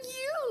burn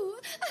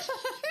you.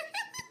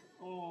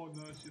 Oh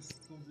no, she's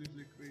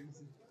completely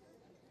crazy.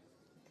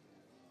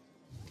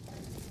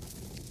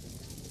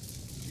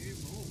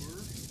 Game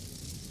over.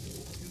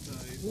 You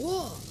died.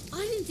 Whoa, I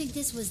didn't think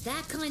this was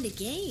that kind of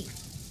game.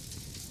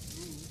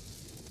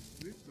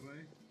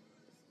 Retry.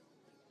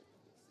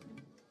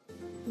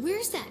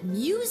 Where's that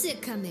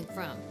music coming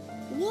from?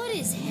 What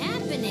is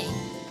happening?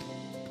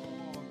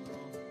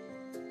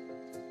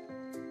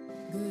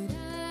 Good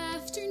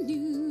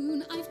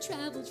afternoon, I've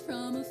traveled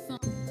from afar.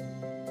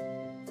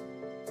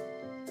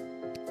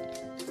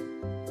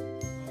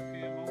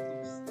 Okay, I'm out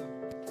of stuff.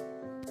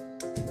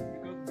 We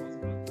got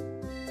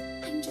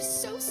guardsman. I'm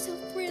just so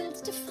thrilled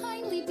to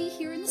finally be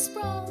here in the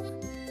sprawl.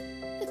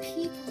 The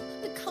people,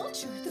 the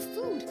culture, the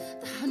food,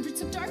 the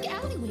hundreds of dark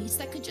alleyways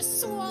that could just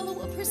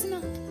swallow a person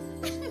up.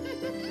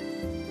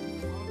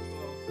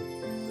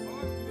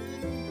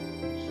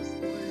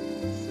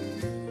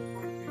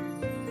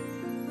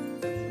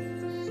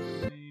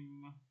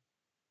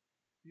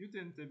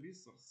 Mutant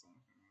Abyss or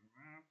something like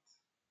that.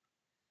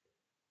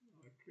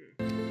 Okay.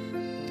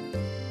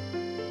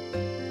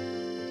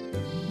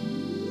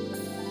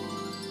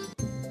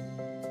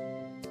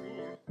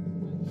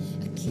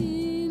 A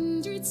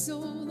kindred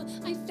soul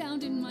I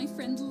found in my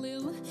friend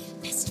Lil.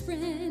 Best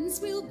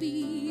friends will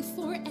be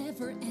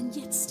forever, and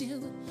yet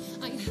still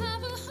I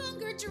have a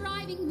hunger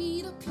driving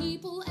me. The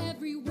people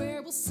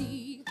everywhere will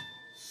see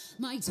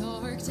my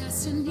dark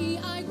destiny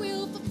I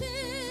will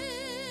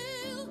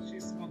fulfill.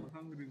 She's one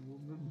hungry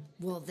woman.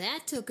 Well,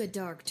 that took a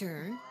dark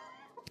turn.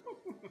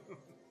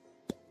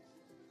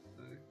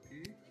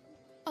 Okay.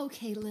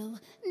 Okay, Lil,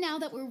 now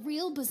that we're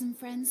real bosom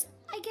friends,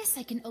 I guess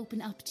I can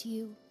open up to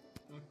you.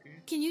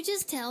 Okay. Can you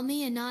just tell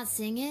me and not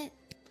sing it?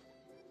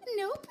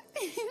 Nope.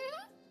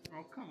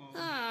 Oh, come on.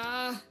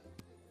 Ah.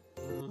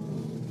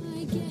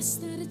 I guess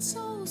that it's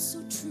all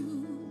so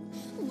true.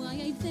 Why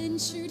I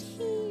ventured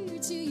here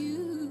to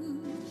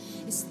you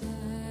is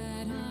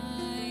that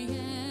I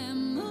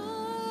am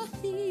a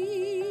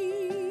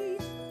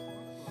thief.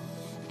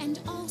 And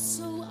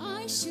also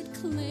I should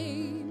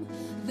claim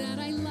that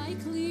I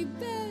likely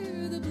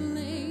bear the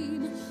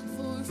blame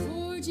for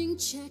forging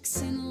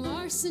checks and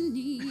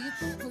larceny,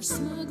 for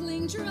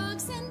smuggling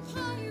drugs and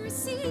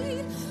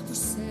piracy, for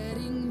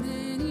setting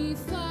many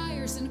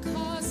fires and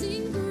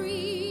causing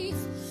grief,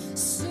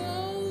 so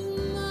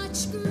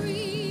much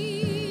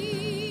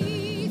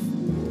grief.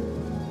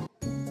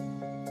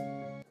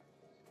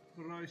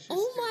 Right, she's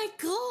Oh my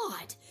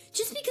god!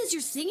 Just because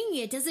you're singing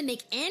it doesn't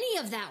make any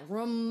of that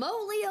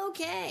remotely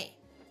okay.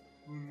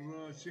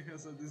 Right, she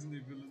has a Disney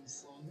villain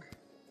song.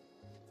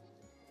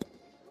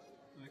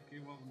 Okay,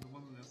 well, the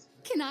one last.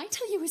 Can I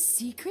tell you a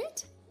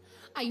secret?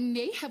 I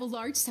may have a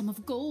large sum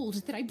of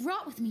gold that I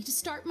brought with me to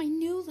start my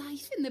new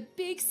life in the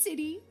big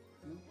city.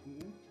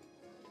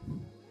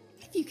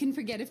 If you can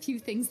forget a few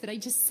things that I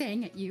just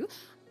sang at you,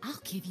 I'll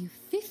give you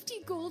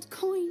 50 gold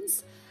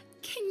coins.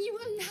 Can you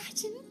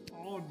imagine?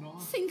 Oh no.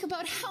 Think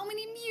about how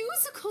many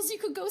musicals you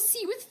could go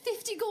see with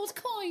 50 gold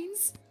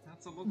coins.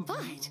 That's a lot of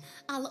But money.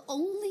 I'll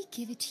only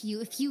give it to you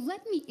if you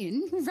let me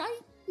in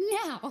right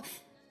now.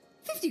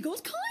 50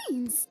 gold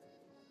coins.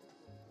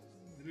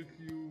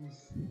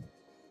 Refuse.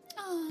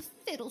 Oh,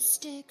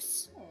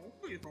 fiddlesticks. Oh,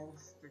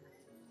 fiddlestick.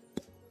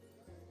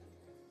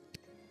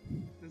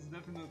 It's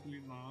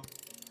definitely not.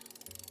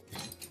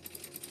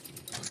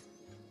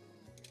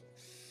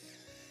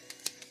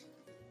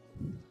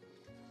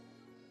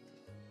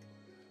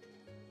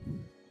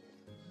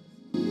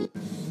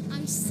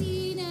 I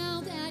see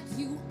now that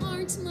you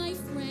aren't my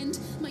friend.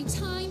 My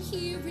time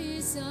here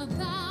is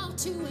about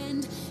to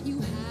end. You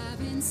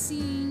haven't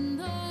seen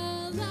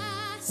the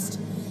last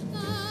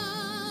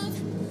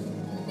of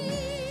me.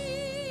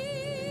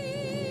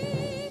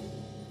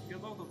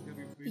 Get out of here,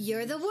 you freak.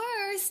 You're the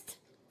worst.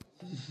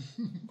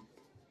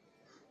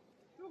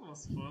 That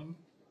was fun.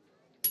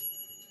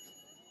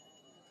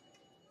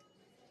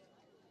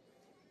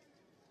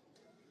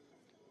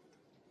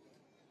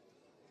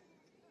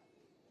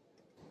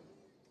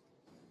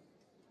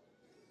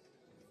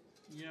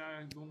 Yeah,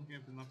 I don't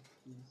have enough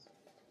keys.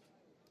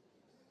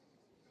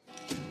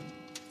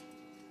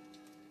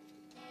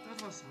 That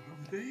was a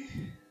rough day.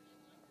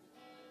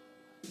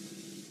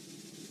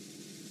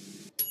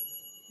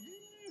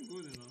 Yeah,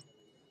 good enough.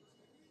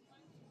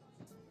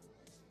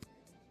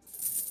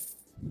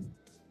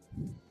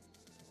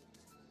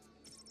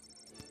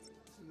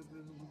 The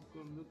present book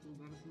called Little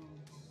Guardsman.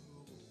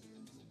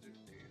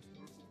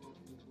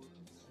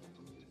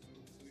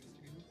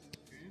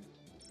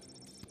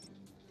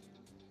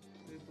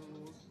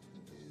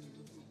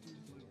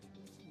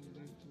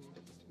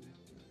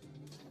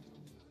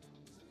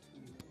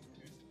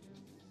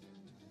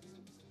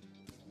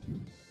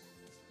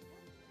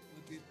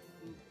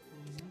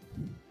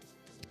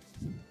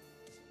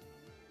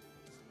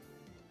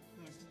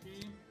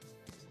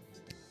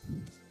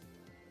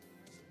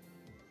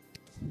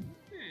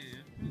 Okay.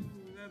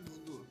 That's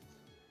good.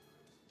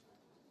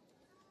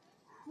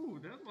 Whew,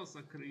 that was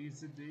a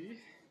crazy day.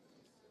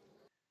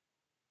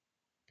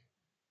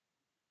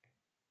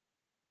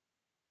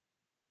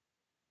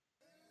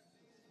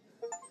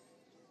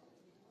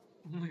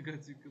 Oh my god,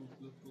 you killed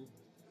Little.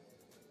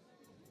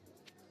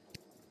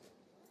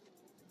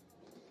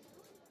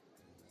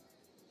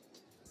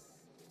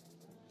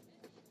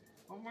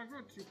 Oh my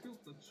god, you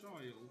killed the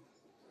child.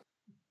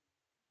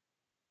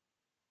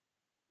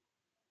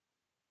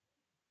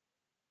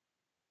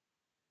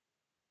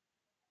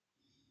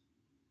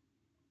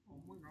 Oh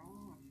my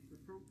god, you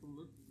killed the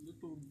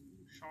little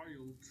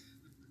child.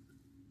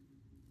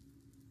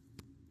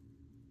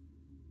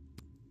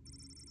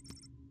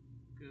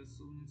 Okay,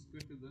 so let's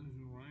click a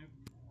dungeon, right?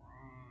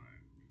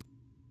 Right.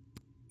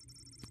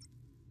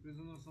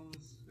 Prisoners only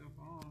have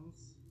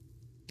arms.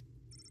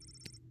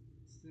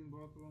 Steam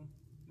bottle,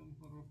 jump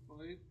for a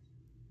fight.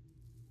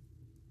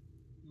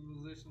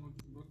 Realization what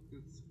this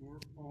bucket's for.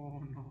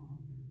 Oh no.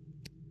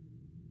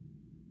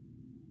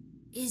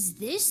 Is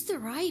this the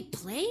right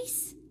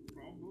place?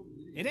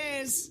 Probably. It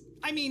is.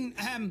 I mean,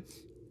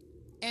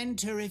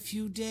 enter if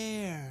you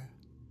dare.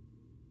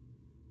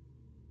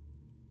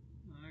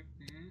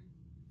 Okay.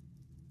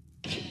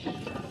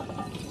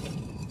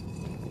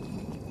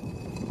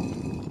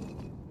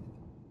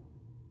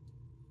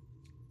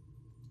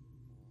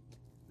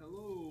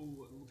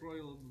 Hello,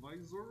 royal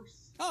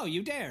advisors. Oh,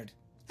 you dared.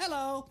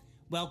 Hello.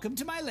 Welcome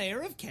to my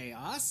lair of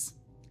chaos.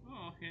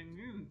 Oh, hang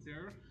in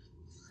there.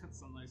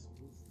 That's a nice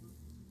poster.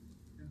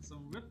 And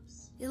some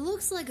whips. It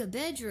looks like a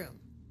bedroom.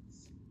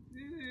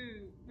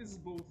 It's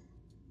both.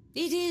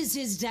 It is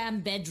his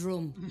damn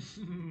bedroom.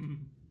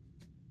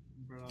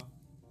 Bruh.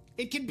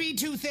 It can be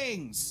two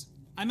things.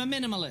 I'm a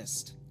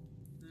minimalist.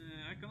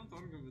 I can't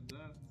argue with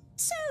that.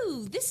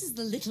 So, this is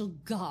the little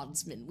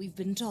guardsman we've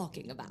been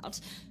talking about.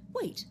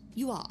 Wait,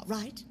 you are,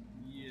 right?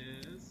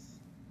 Yes.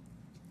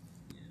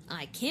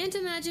 I can't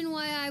imagine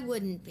why I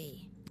wouldn't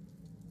be.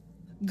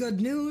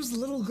 Good news,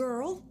 little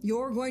girl.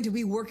 You're going to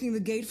be working the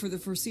gate for the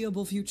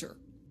foreseeable future.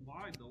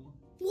 Why though?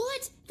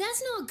 What?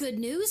 That's not good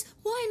news.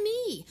 Why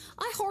me?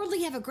 I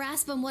hardly have a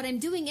grasp on what I'm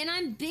doing, and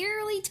I'm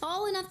barely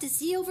tall enough to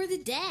see over the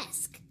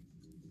desk.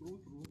 True.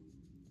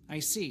 I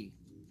see.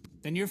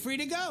 Then you're free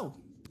to go.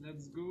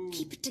 Let's go.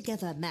 Keep it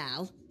together,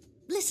 Mal.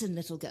 Listen,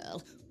 little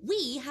girl.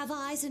 We have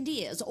eyes and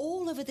ears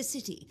all over the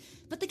city,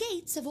 but the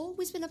gates have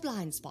always been a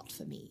blind spot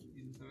for me.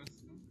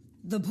 Interesting.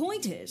 The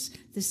point is,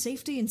 the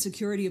safety and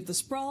security of the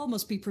sprawl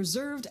must be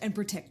preserved and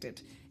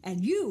protected,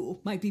 and you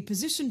might be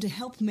positioned to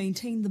help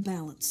maintain the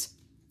balance.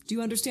 Do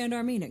you understand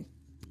our meaning?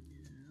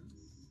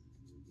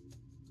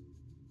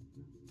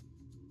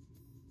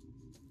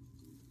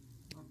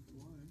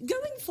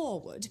 Going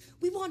forward,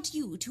 we want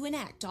you to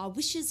enact our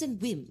wishes and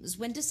whims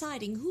when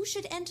deciding who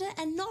should enter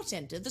and not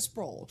enter the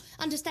sprawl.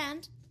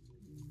 Understand?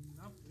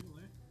 Not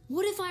really.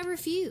 What if I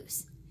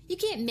refuse? You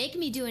can't make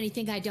me do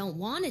anything I don't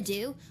want to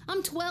do.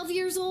 I'm 12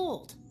 years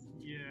old.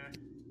 Yeah.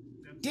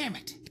 Damn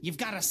it. You've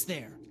got us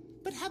there.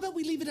 But how about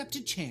we leave it up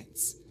to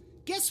chance?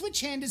 guess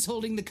which hand is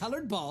holding the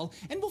colored ball,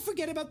 and we'll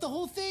forget about the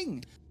whole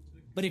thing.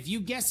 But if you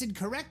guess it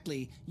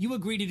correctly, you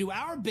agree to do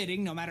our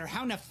bidding no matter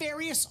how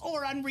nefarious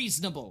or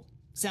unreasonable.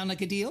 Sound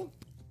like a deal?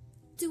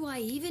 Do I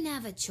even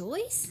have a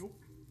choice? Nope.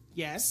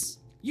 Yes.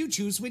 You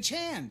choose which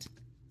hand.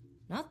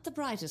 Not the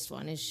brightest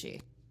one, is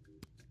she?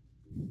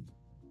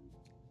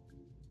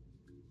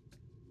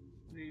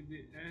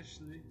 Lady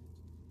Ashley.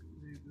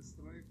 Lady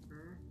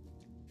Striker.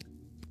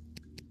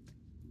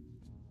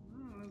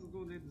 Let's go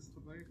Lady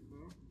Striker.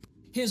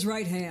 His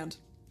right hand.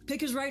 Pick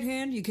his right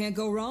hand, you can't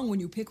go wrong when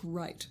you pick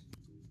right.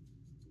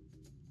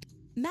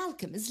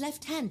 Malcolm is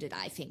left-handed,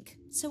 I think,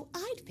 so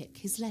I'd pick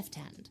his left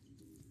hand.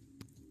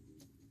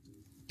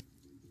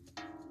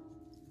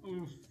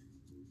 Oof.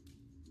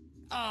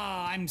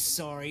 Oh, I'm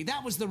sorry.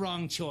 That was the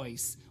wrong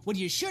choice. What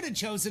you should have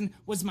chosen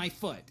was my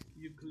foot.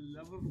 You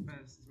clever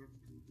bastard.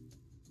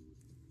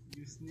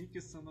 You sneaky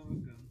son of a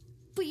gun.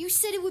 But you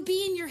said it would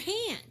be in your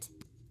hand.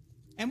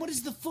 And what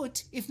is the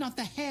foot if not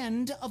the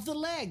hand of the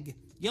leg?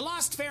 You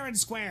lost fair and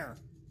square.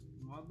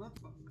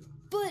 Motherfucker.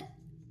 But...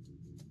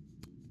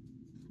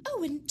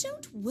 Oh, and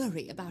don't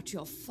worry about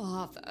your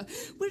father.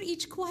 We're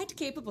each quite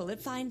capable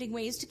at finding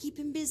ways to keep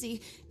him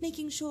busy,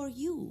 making sure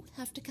you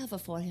have to cover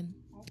for him.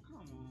 Oh, come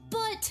on.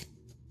 But...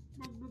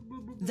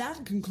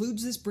 That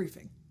concludes this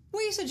briefing.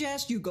 We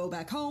suggest you go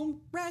back home,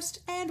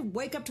 rest, and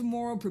wake up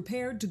tomorrow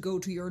prepared to go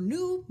to your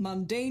new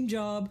mundane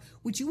job,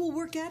 which you will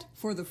work at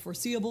for the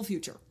foreseeable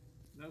future.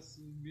 That's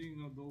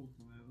being adult,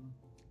 man.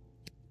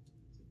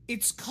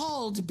 It's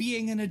called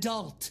being an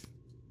adult.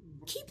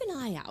 Keep an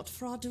eye out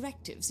for our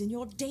directives in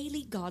your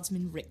daily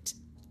guardsman writ.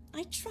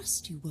 I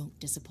trust you won't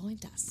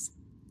disappoint us.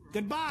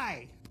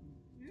 Goodbye.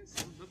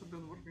 Yes, better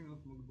than working at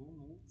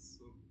McDonald's.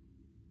 So.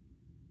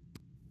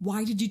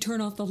 Why did you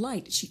turn off the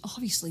light? She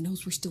obviously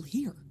knows we're still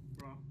here.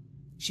 Bruh.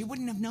 She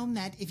wouldn't have known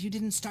that if you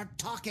didn't start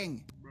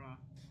talking. Bruh.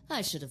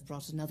 I should have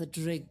brought another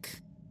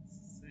drink.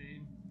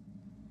 Same.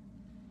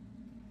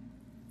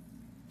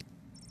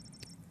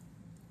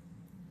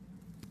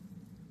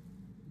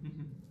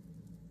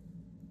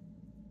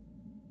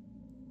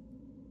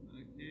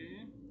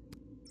 Okay.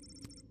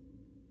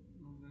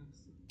 No,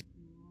 that's okay.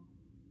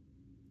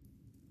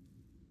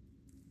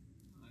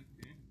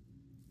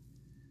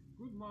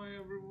 Goodbye,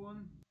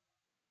 everyone.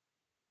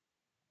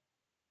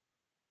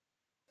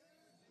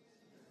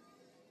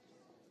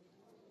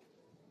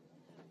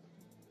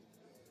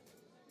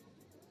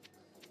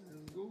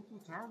 Let's go to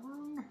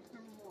tavern,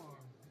 everyone.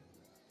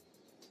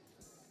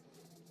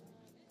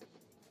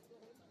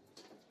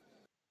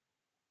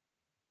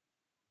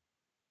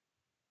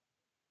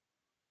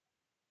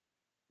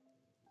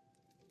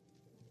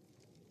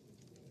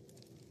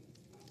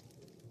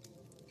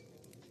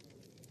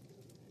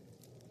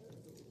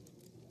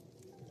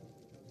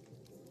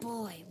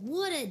 Boy,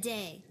 what a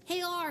day.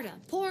 Hey, Arda,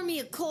 pour me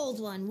a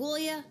cold one, will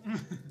ya?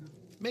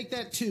 Make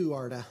that two,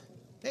 Arda.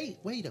 Hey,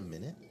 wait a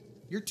minute.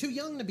 You're too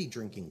young to be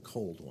drinking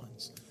cold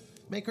ones.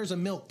 Make hers a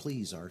milk,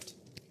 please, Art.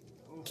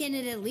 Can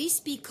it at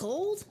least be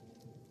cold?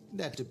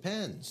 That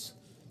depends.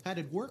 How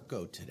did work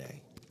go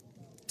today?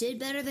 Did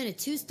better than a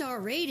 2-star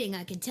rating,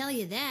 I can tell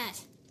you that.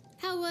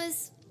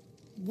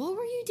 What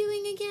were you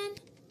doing again?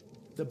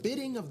 The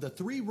bidding of the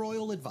 3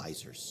 royal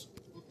advisors.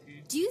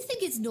 Do you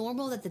think it's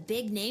normal that the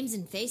big names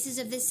and faces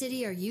of this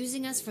city are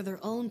using us for their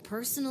own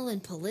personal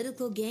and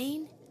political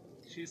gain?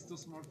 She's too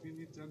smart, we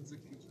need to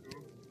execute her.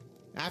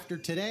 After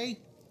today,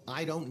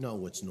 I don't know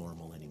what's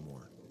normal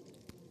anymore.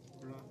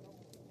 Bruh.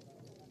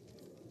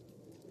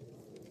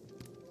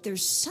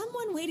 There's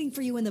someone waiting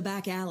for you in the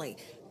back alley.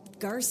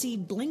 Garcy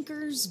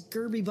Blinkers,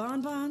 Gerby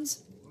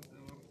Bonbons.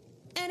 Whatever.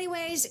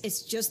 Anyways,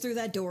 it's just through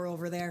that door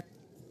over there.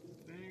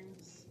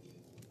 Thanks.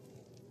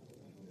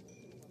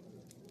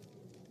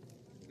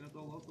 Got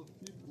a lot of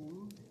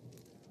people.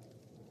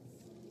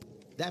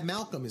 That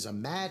Malcolm is a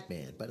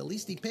madman, but at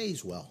least he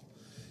pays well.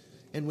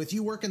 And with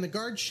you working the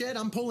guard shed,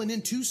 I'm pulling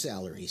in 2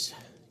 salaries.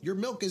 Your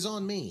milk is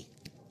on me.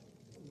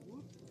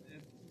 Good.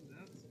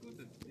 That's good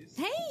at least.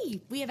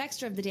 Hey, we have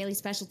extra of the daily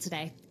special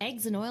today.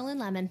 Eggs and oil and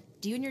lemon.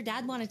 Do you and your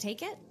dad want to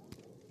take it?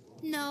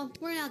 No,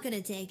 we're not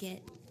gonna take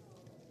it.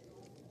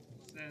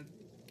 Sad.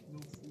 No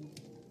food.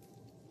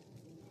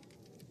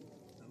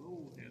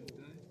 Hello, head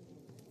guy.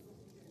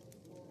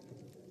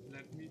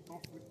 Let me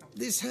talk with the...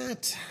 This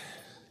hat,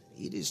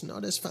 it is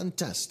not as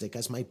fantastic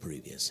as my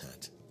previous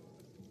hat.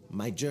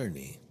 My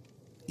journey,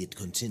 it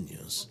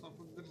continues. What the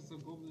fuck? There's a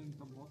goblin in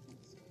the bottles.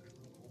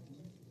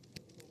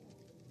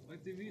 My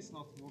TV is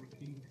not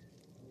working.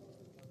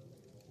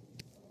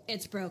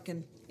 It's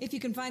broken. If you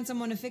can find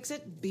someone to fix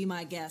it, be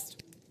my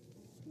guest.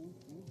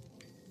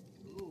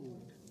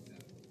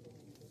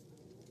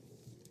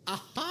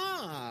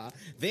 Aha!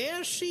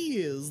 There she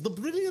is, the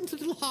brilliant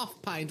little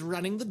half-pint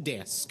running the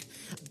desk.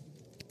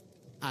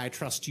 I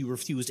trust you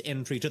refused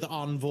entry to the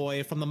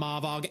envoy from the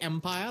Marvog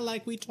Empire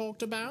like we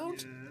talked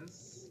about?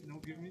 Yes. No,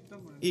 give me the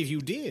money. If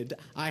you did,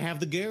 I have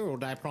the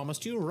gold I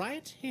promised you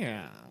right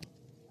here.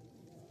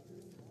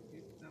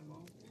 Get them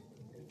out.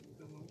 Get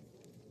them out.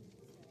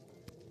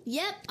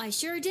 Yep, I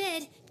sure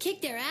did.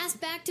 Kick their ass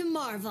back to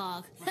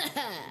Marvog.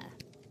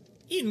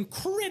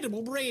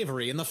 Incredible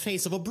bravery in the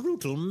face of a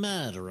brutal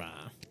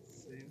murderer.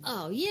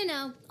 Oh, you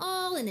know,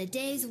 all in a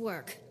day's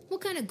work. What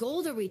kind of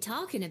gold are we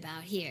talking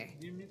about here?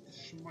 Give me the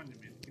shmoney,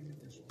 man. Give me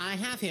the shmoney. I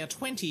have here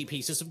 20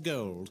 pieces of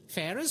gold.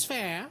 Fair is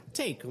fair.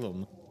 Take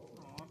them.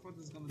 Oh, I thought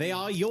this was gonna They be...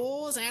 are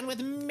yours, and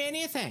with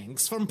many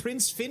thanks from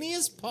Prince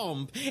Phineas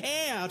Pomp,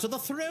 heir to the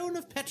throne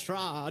of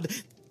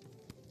Petrard,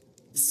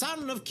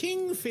 son of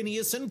King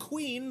Phineas and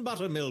Queen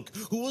Buttermilk,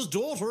 who was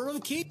daughter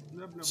of King...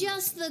 Blah, blah, blah.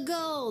 Just the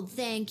gold,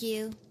 thank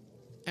you.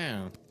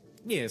 Oh,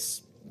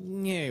 yes.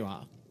 Here you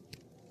are.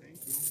 Thank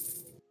you.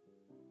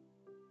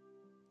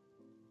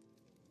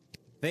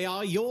 They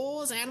are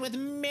yours, and with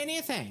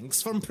many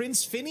thanks from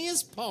Prince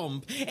Phineas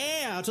Pomp,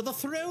 heir to the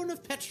throne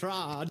of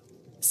Petrard,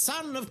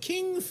 son of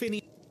King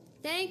Phineas...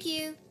 Thank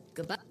you.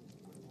 Goodbye.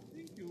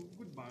 Thank you.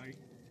 Goodbye.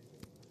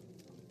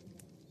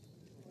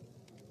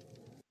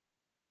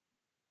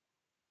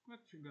 What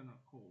you gonna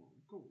call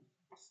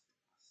Ghostbusters?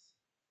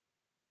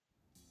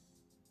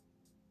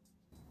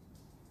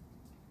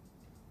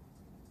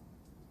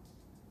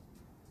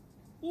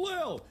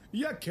 Lil,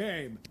 you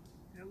came.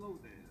 Hello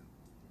there.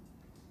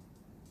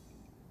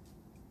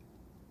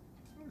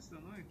 Where's the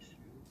night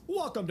shield?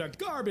 Welcome to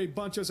Garby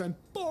Bunch's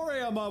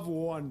Emporium of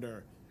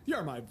Wonder.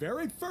 You're my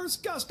very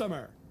first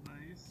customer.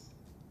 Nice.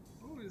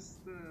 Who is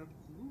the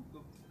flute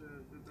of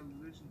the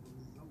Legend of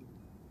Zelda?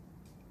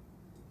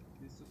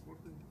 They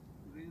supported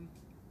Green.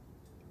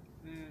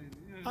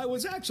 Yeah. I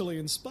was actually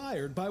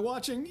inspired by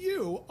watching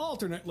you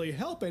alternately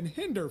help and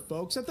hinder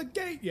folks at the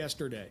gate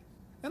yesterday.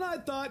 And I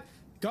thought,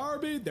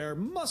 Garby, there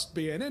must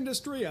be an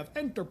industry of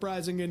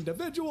enterprising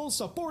individuals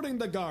supporting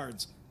the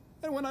guards.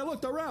 And when I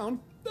looked around,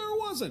 there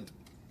wasn't.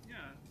 Yeah,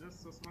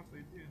 that's a smart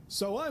idea.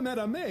 So I met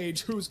a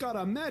mage who's got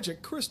a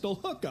magic crystal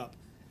hookup,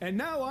 and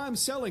now I'm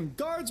selling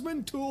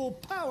guardsman tool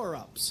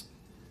power-ups.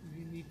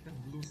 We need the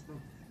blue stuff.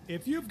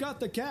 If you've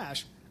got the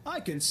cash, I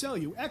can sell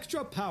you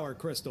extra power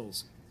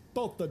crystals.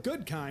 Both the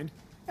good kind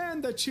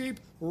and the cheap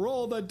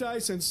roll the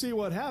dice and see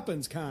what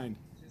happens kind,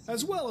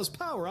 as well as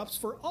power-ups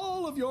for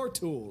all of your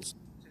tools.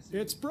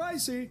 It's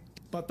pricey,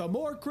 but the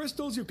more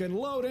crystals you can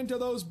load into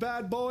those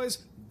bad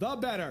boys, the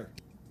better.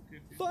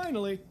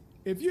 Finally,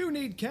 if you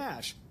need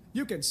cash,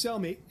 you can sell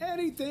me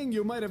anything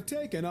you might have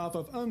taken off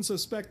of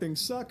unsuspecting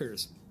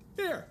suckers.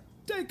 Here,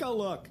 take a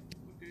look.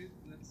 Okay,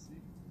 let's see.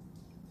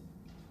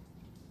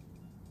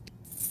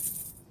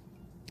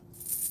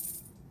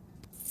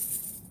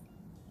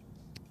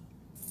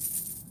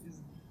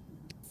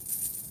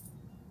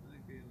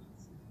 Okay,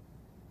 let's see.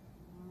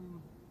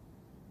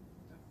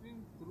 I think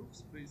roof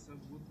space I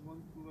would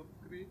want to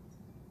upgrade.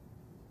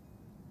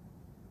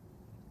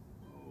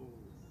 Oh,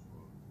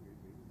 fuck, we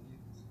will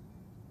need.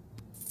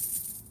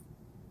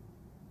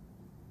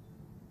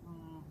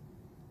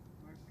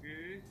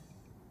 Okay.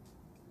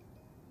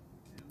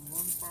 And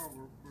one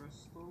power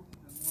crystal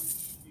and one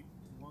cheap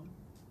one.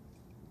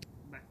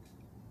 Back.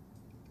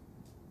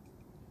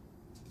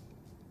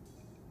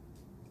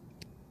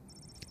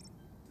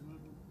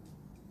 Another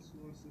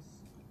sources.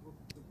 What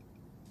the?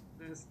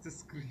 That's the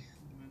screen,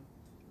 man.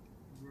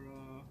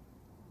 Bruh.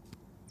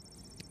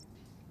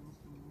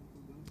 Most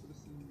of the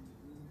interesting,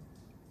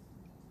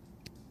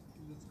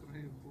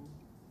 indescribable.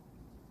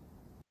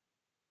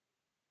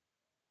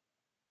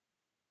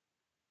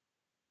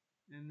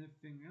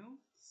 Anything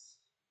else?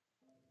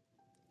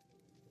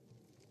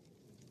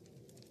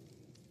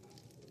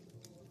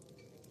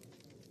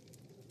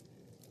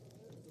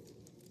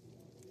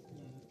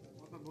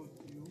 What about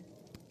you?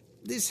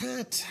 This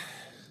hat,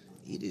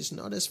 it is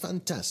not as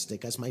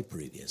fantastic as my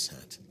previous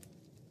hat.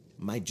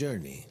 My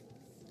journey,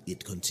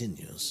 it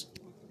continues.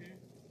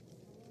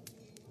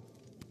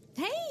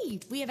 Hey,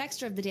 we have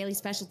extra of the daily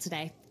special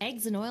today.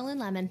 Eggs and oil and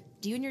lemon.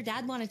 Do you and your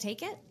dad want to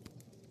take it?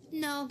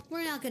 No,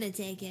 we're not gonna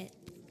take it.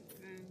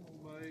 And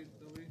by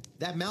the way,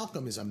 That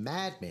Malcolm is a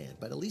madman,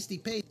 but at least he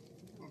paid.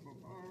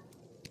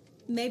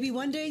 Maybe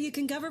one day you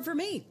can cover for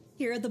me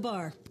here at the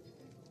bar.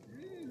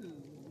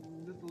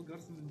 little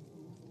guardsman.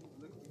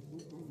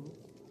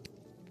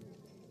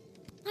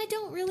 I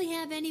don't really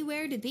have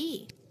anywhere to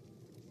be.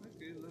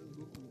 Okay, let's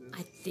go to this.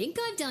 I think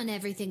I've done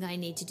everything I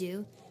need to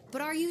do,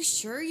 but are you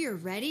sure you're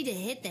ready to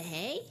hit the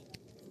hay?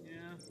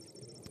 Yeah.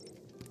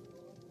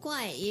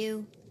 Quiet,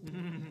 you.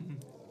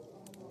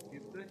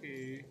 Hit the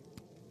hay.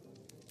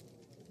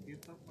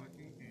 Hit the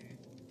fucking hay.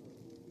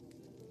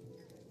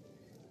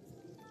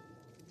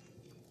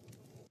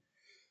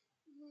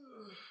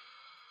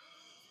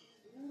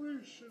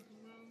 Holy shit,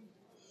 man.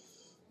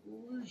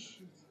 Holy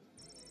shit.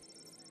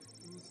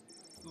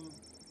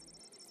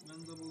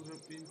 Mandible вже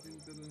painting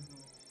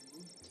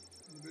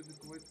already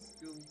quite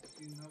skilled.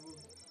 He never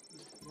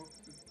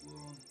practiced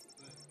on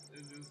the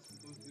edges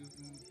of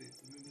using tape.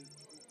 Really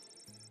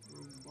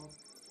robot.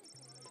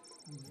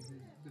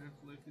 Direct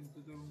life into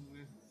the room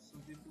with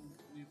some people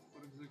lead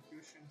for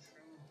execution.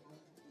 Shown from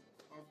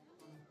hard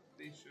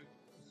paycheck.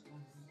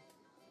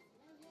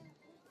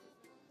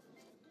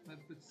 I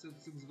put 6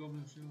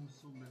 goblin shoes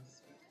so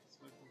best.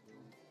 Swipe of the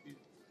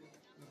feet.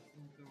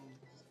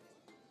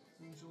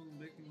 Some shown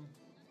baking.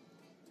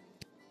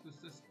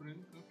 Just a spring.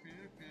 Okay,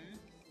 okay.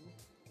 Cool.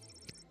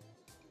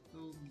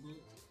 still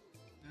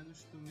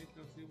managed to make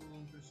a feeble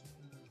impression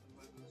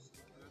by the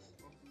rest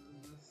of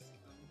this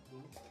and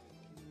though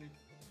make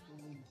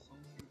old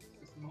songs with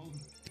his mouth.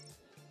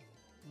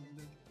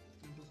 That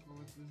campus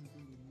provides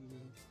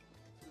visibility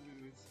to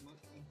be smart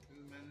and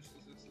will manage to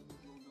successfully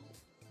slow down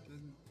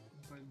then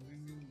by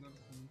bringing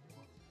guardsman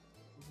for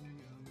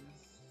maybe a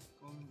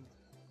miscalling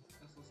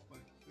as a spy.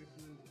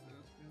 Quickly, the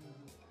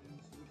candidate in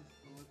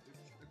Swedish collect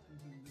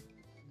expecting to be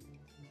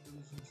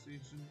intelligence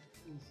agent.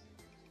 Oof.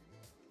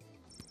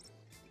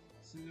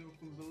 Senior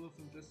Kumbella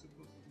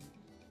Fantastical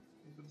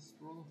into the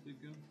sprawl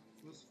began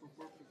first for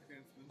perfect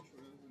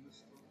adventure as in the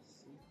stars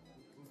so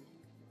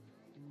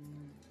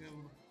okay,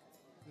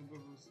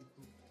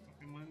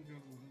 mind your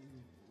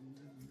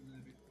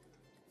luminary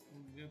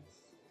will get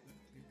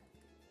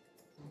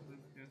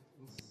something cat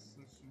was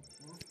searching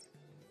for.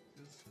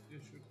 Just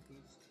issued the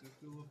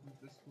skill of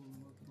Fantastical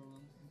not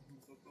relevant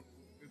into the top of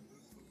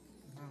characters of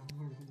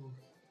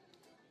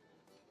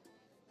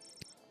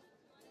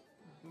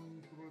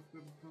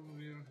Protector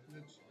conveyor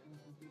which can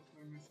complete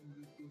our mission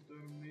due to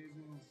their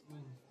amazing and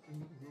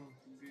small growth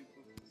to be of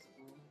the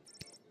spawn.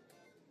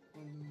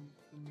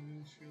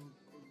 Conventional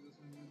progress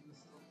and with the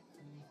stuff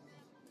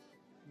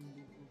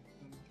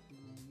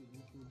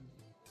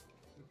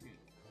okay.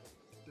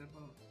 Step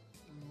out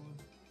and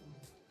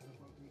step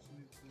out which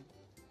needs to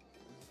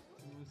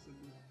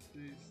noticeably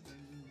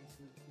standing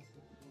before the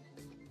step of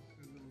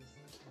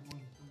the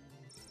one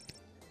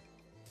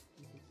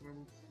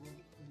trouble from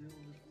deal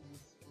with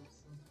this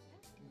person.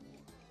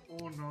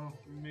 Oh no,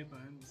 we made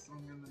a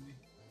strong enemy.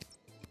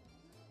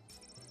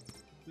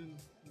 Then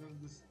there's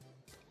this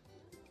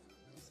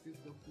kid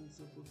that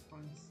pulls up with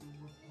fine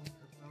silver from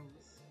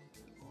Catalyst.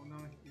 Oh no,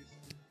 he's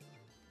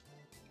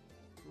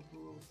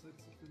total outside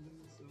city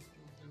limits of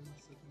every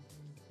second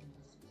time in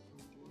this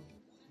world.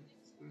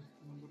 Space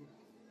number of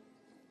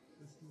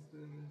destiny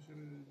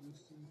eventually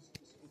reduced to its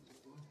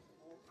disposable.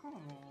 Oh come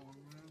on,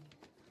 man.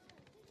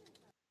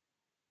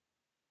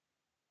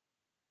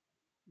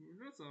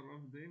 That's a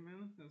rough day,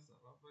 man. That's a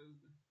rough day.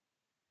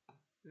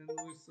 Then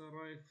we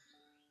arrive.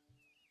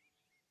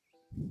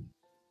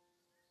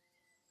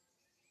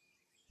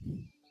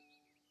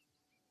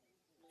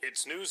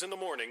 It's news in the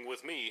morning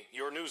with me,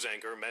 your news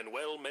anchor,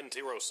 Manuel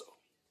Mentiroso.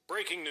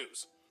 Breaking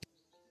news.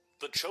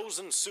 The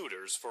chosen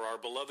suitors for our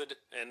beloved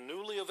and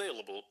newly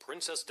available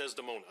Princess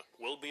Desdemona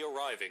will be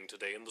arriving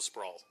today in the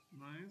Sprawl.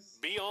 Nice.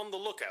 Be on the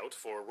lookout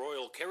for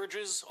royal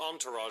carriages,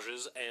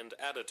 entourages, and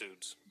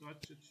attitudes.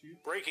 Gotcha,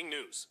 Chief. Breaking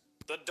news.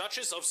 The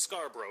Duchess of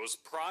Scarborough's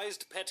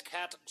prized pet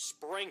cat,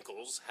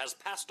 Sprankles, has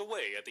passed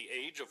away at the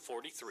age of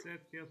 43.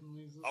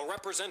 A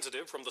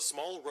representative from the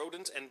Small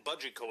Rodent and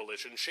Budgie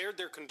Coalition shared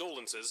their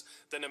condolences,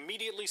 then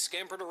immediately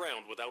scampered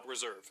around without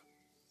reserve.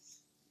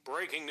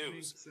 Breaking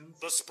news.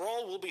 The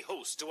Sprawl will be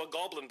host to a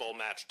Goblin Ball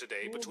match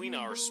today between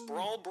our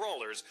Sprawl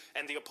Brawlers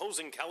and the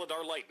opposing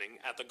Caladar Lightning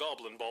at the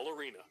Goblin Ball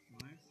Arena.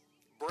 Nice.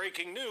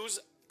 Breaking news.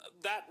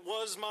 That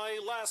was my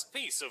last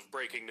piece of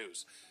breaking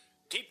news.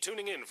 Keep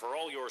tuning in for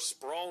all your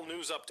Sprawl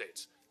news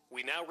updates.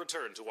 We now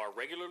return to our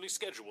regularly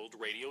scheduled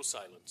radio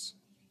silence.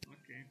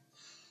 Okay.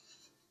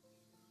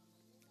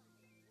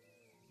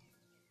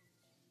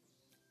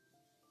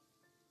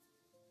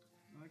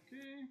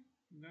 Okay,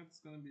 that's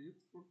gonna be it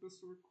for this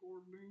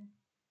recording.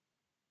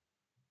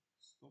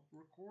 Stop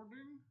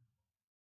recording.